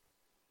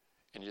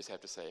 And you just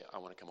have to say, I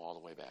want to come all the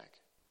way back.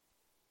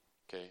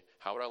 Okay?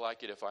 How would I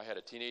like it if I had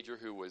a teenager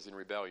who was in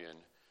rebellion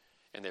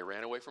and they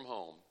ran away from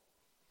home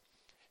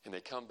and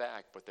they come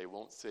back, but they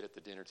won't sit at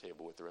the dinner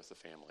table with the rest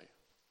of the family?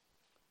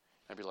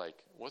 I'd be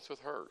like, what's with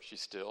her?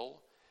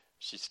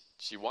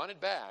 She wanted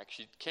back.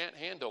 She can't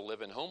handle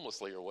living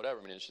homelessly or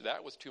whatever. I mean,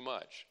 that was too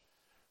much.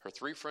 Her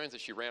 3 friends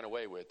that she ran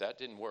away with, that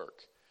didn't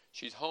work.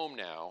 She's home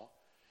now,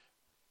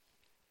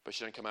 but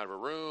she doesn't come out of her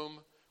room.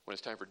 When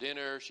it's time for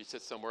dinner, she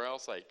sits somewhere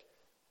else. Like,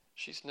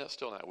 she's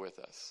still not with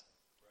us.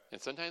 Right.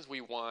 And sometimes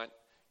we want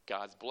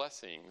God's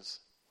blessings,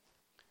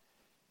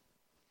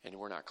 and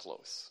we're not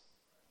close.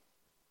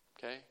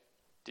 Okay?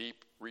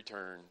 Deep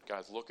return.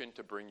 God's looking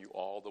to bring you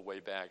all the way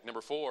back.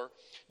 Number 4,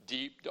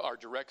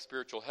 direct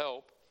spiritual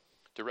help.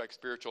 Direct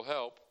spiritual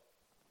help.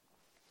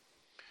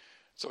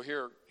 So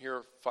here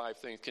are 5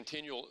 things.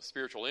 Continual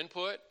spiritual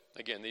input.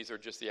 Again, these are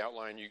just the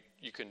outline.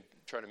 You can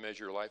try to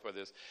measure your life by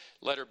this.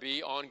 Letter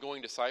B,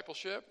 ongoing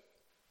discipleship.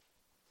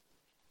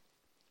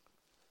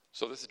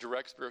 So this is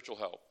direct spiritual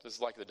help. This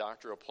is like the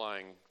doctor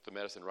applying the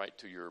medicine right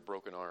to your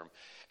broken arm.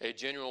 A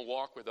genuine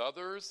walk with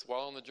others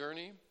while on the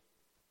journey.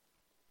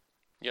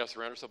 You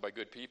surround yourself by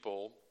good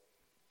people.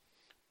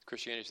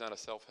 Christianity is not a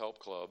self-help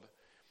club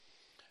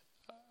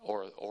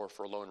or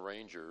for lone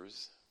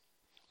rangers.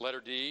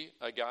 Letter D,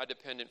 a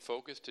God-dependent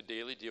focus to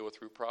daily deal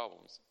with root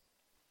problems.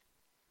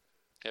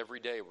 Every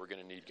day we're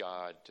going to need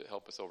God to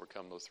help us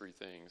overcome those 3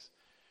 things.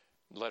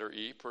 Letter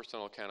E,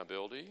 personal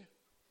accountability.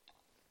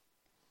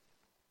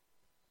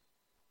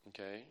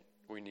 Okay,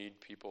 we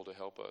need people to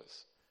help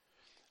us.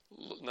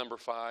 Number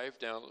 5,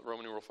 down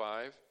Roman numeral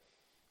 5,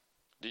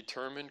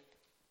 determined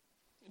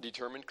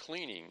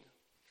cleaning.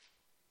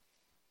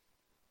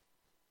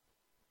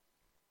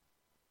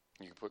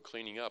 You can put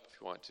cleaning up if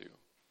you want to.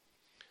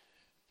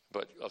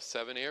 But of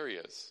 7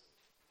 areas,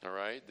 all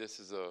right?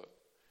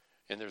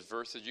 And there's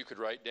verses you could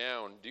write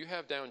down. Do you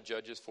have down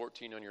Judges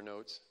 14 on your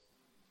notes?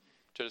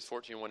 Judges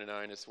 14,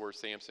 1-9 is where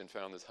Samson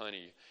found this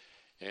honey.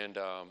 And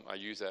I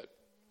use that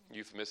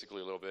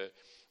euphemistically a little bit.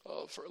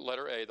 For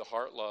letter A, the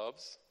heart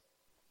loves.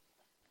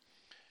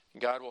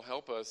 God will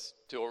help us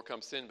to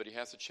overcome sin, but he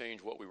has to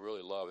change what we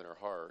really love in our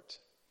heart.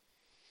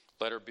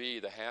 Letter B,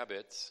 the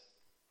habits.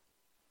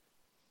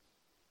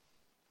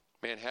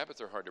 Man,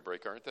 habits are hard to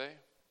break, aren't they?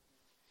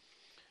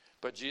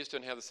 But Jesus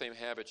doesn't have the same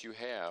habits you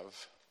have.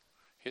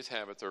 His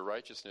habits are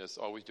righteousness,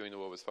 always doing the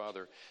will of his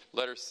Father.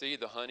 Letter C,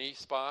 the honey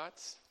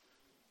spots.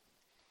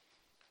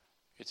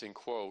 It's in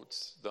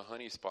quotes, the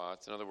honey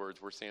spots. In other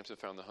words, where Samson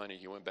found the honey,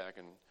 he went back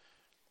and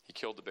he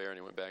killed the bear and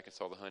he went back and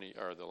saw the honey,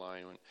 or the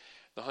lion.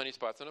 The honey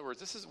spots. In other words,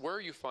 this is where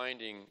are you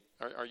finding,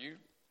 is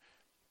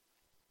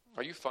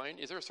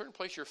there a certain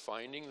place you're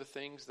finding the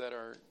things that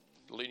are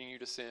leading you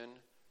to sin?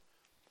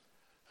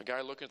 A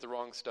guy looking at the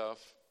wrong stuff,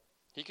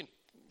 he can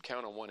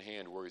count on one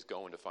hand where he's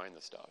going to find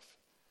the stuff.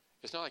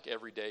 It's not like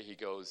every day he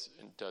goes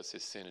and does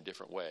his sin a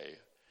different way.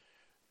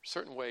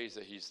 Certain ways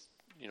that he's,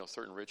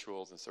 certain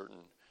rituals and certain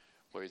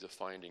ways of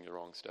finding the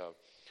wrong stuff.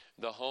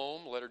 The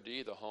home, letter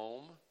D, the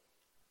home.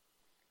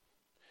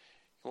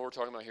 What we're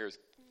talking about here is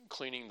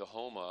cleaning the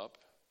home up.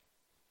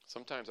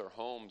 Sometimes our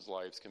home's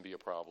lives can be a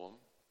problem.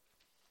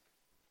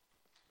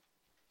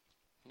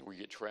 We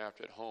get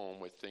trapped at home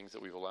with things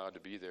that we've allowed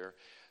to be there.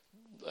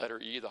 Letter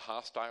E, the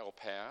hostile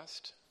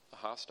past. The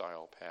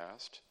hostile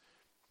past.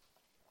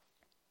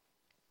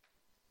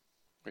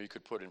 Or you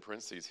could put in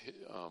parentheses,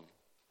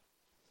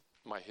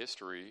 my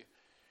history.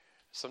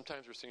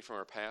 Sometimes there's things from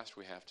our past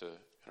in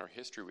our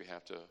history we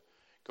have to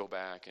go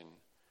back and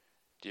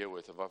deal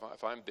with.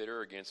 If I'm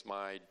bitter against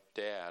my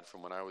dad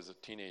from when I was a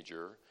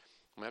teenager,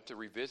 I'm going to have to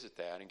revisit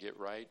that and get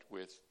right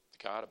with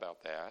God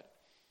about that.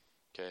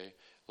 Okay.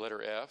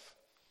 Letter F,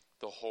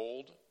 the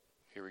hold.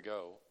 Here we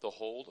go. The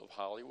hold of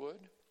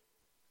Hollywood.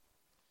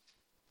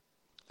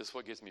 This is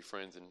what gives me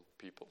friends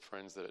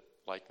that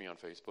like me on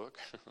Facebook.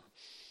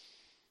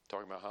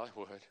 Talking about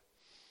Hollywood.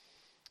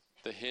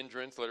 The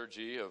hindrance, letter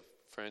G, of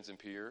friends and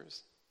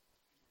peers.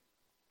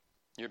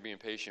 You're being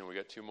patient. We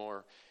got 2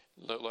 more.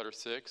 Letter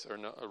 6,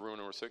 rule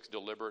number 6,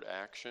 deliberate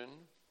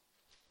action.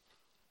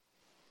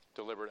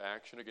 Deliberate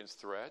action against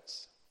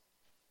threats.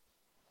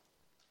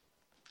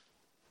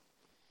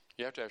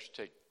 You have to actually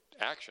take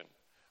action.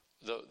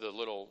 The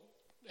little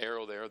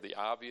arrow there, the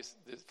obvious,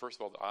 first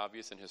of all, the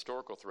obvious and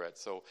historical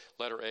threats. So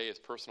letter A is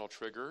personal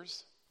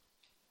triggers.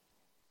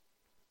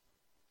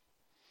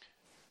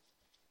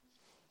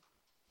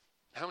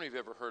 How many of you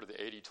have ever heard of the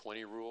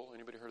 80-20 rule?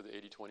 Anybody heard of the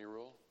 80-20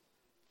 rule?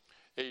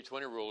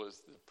 80-20 rule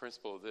is the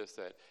principle of this,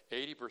 that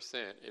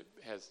 80% it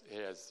has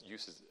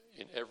uses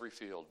in every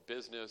field,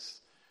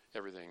 business,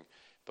 everything.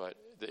 But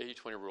the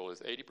 80-20 rule is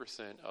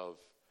 80% of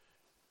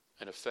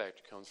an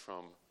effect comes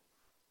from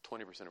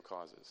 20% of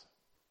causes.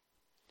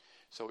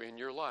 So in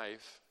your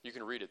life, you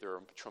can read it. There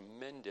are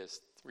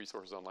tremendous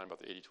resources online about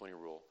the 80-20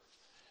 rule.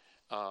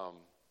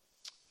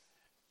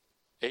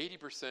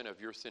 80% of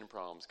your sin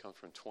problems come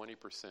from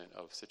 20%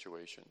 of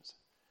situations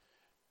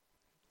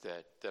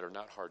that are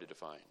not hard to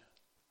define.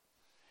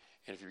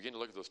 And if you begin to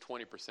look at those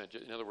 20%,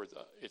 in other words,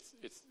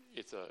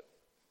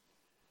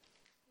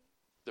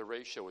 the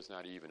ratio is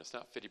not even. It's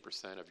not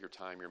 50% of your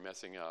time you're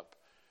messing up,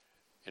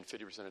 and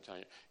 50% of the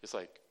time, it's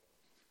like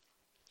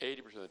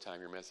 80% of the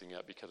time you're messing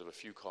up because of a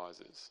few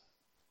causes.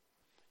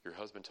 Your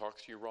husband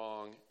talks to you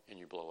wrong, and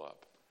you blow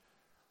up.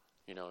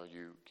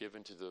 You give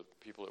in to the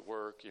people at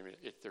work.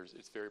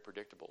 It's very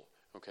predictable.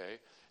 Okay,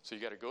 so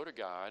you got to go to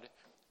God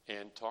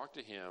and talk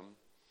to Him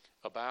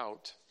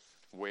about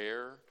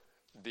where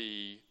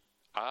the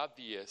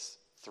obvious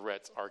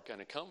threats are going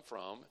to come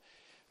from.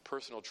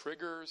 Personal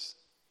triggers,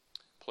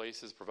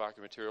 places,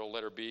 provocative material.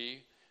 Letter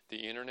B, the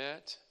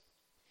internet.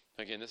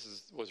 Again,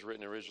 this was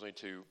written originally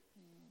to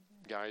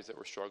guys that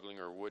were struggling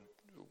or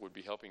would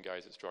be helping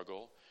guys that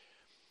struggle.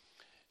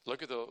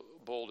 Look at the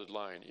bolded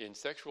line. In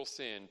sexual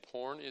sin,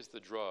 porn is the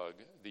drug,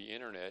 the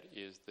internet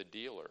is the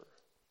dealer.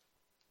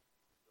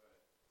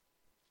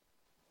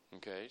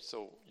 Okay,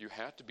 so you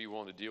have to be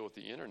willing to deal with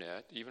the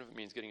internet, even if it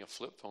means getting a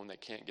flip phone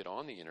that can't get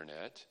on the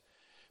internet,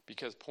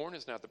 because porn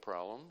is not the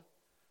problem.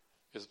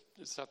 It's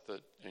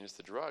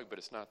the drug, but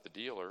it's not the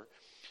dealer.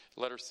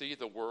 Letter C,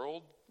 the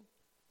world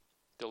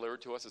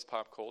delivered to us as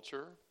pop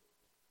culture.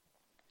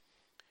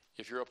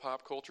 If you're a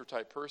pop culture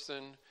type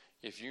person,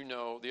 if you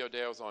know, the other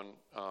day I was on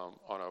a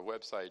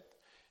website,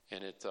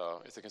 and it's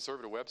a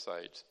conservative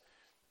website,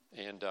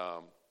 and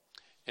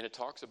it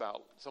talks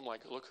about something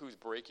like, look who's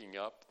breaking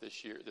up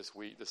this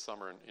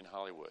summer in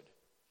Hollywood.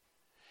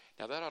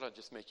 Now that ought to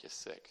just make you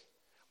sick.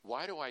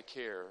 Why do I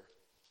care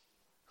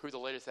who the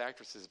latest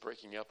actress is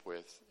breaking up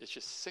with? It's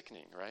just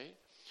sickening, right?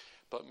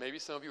 But maybe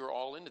some of you are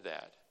all into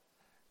that.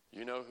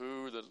 You know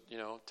who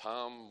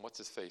Tom, what's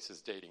his face,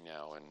 is dating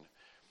now, and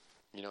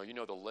you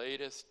know the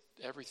latest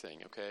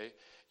everything, okay?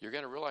 You're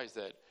going to realize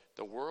that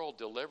the world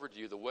delivered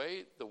you. The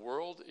way the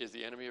world is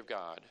the enemy of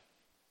God.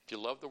 If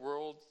you love the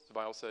world, the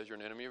Bible says you're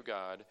an enemy of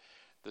God.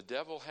 The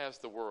devil has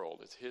the world.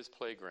 It's his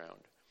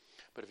playground.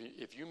 But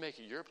if you make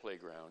it your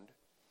playground,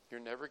 you're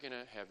never going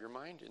to have your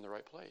mind in the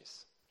right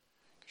place.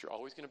 Because you're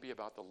always going to be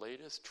about the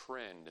latest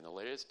trend and the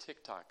latest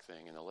TikTok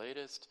thing and the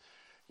latest,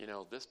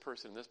 this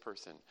person,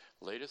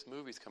 latest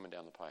movies coming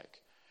down the pike.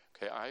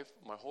 Okay,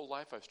 my whole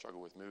life I've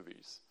struggled with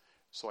movies.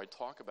 So I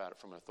talk about it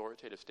from an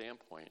authoritative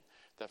standpoint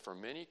that for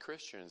many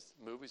Christians,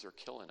 movies are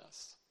killing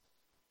us.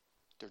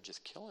 They're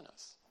just killing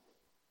us.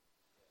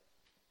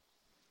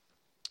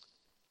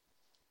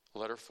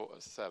 Letter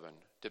 7,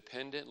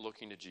 dependent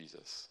looking to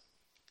Jesus.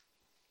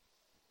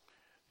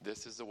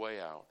 This is the way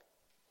out.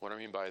 What I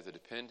mean by is a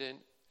dependent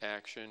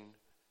action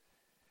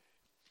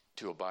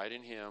to abide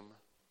in him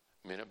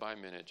minute by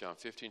minute. John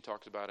 15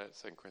 talks about it.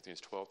 2 Corinthians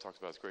 12 talks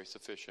about it's grace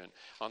sufficient.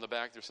 On the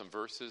back, there's some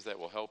verses that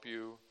will help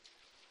you.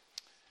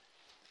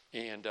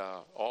 And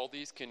all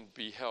these can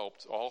be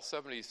helped. All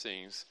 7 of these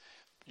things,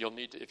 you'll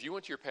need to, if you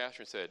went to your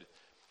pastor and said,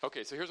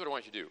 okay, so here's what I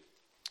want you to do.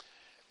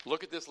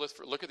 Look at this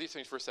list. Look at these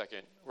things for a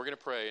second. We're going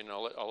to pray, and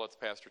I'll let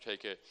the pastor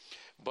take it.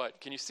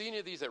 But can you see any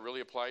of these that really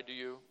apply to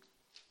you?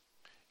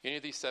 Any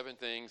of these 7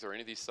 things or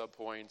any of these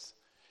subpoints?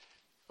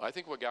 I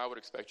think what God would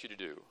expect you to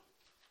do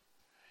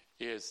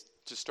is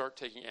to start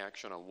taking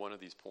action on one of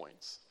these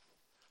points.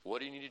 What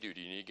do you need to do?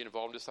 Do you need to get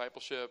involved in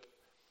discipleship?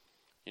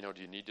 Do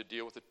you need to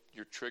deal with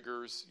your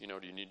triggers?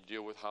 Do you need to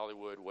deal with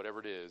Hollywood? Whatever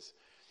it is,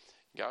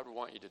 God would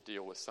want you to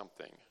deal with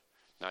something.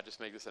 Not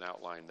just make this an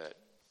outline that,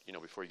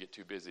 before you get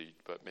too busy,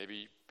 but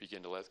maybe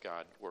begin to let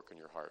God work in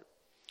your heart.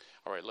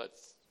 All right,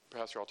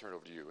 Pastor, I'll turn it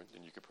over to you,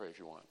 and you can pray if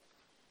you want.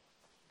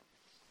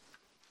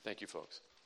 Thank you, folks.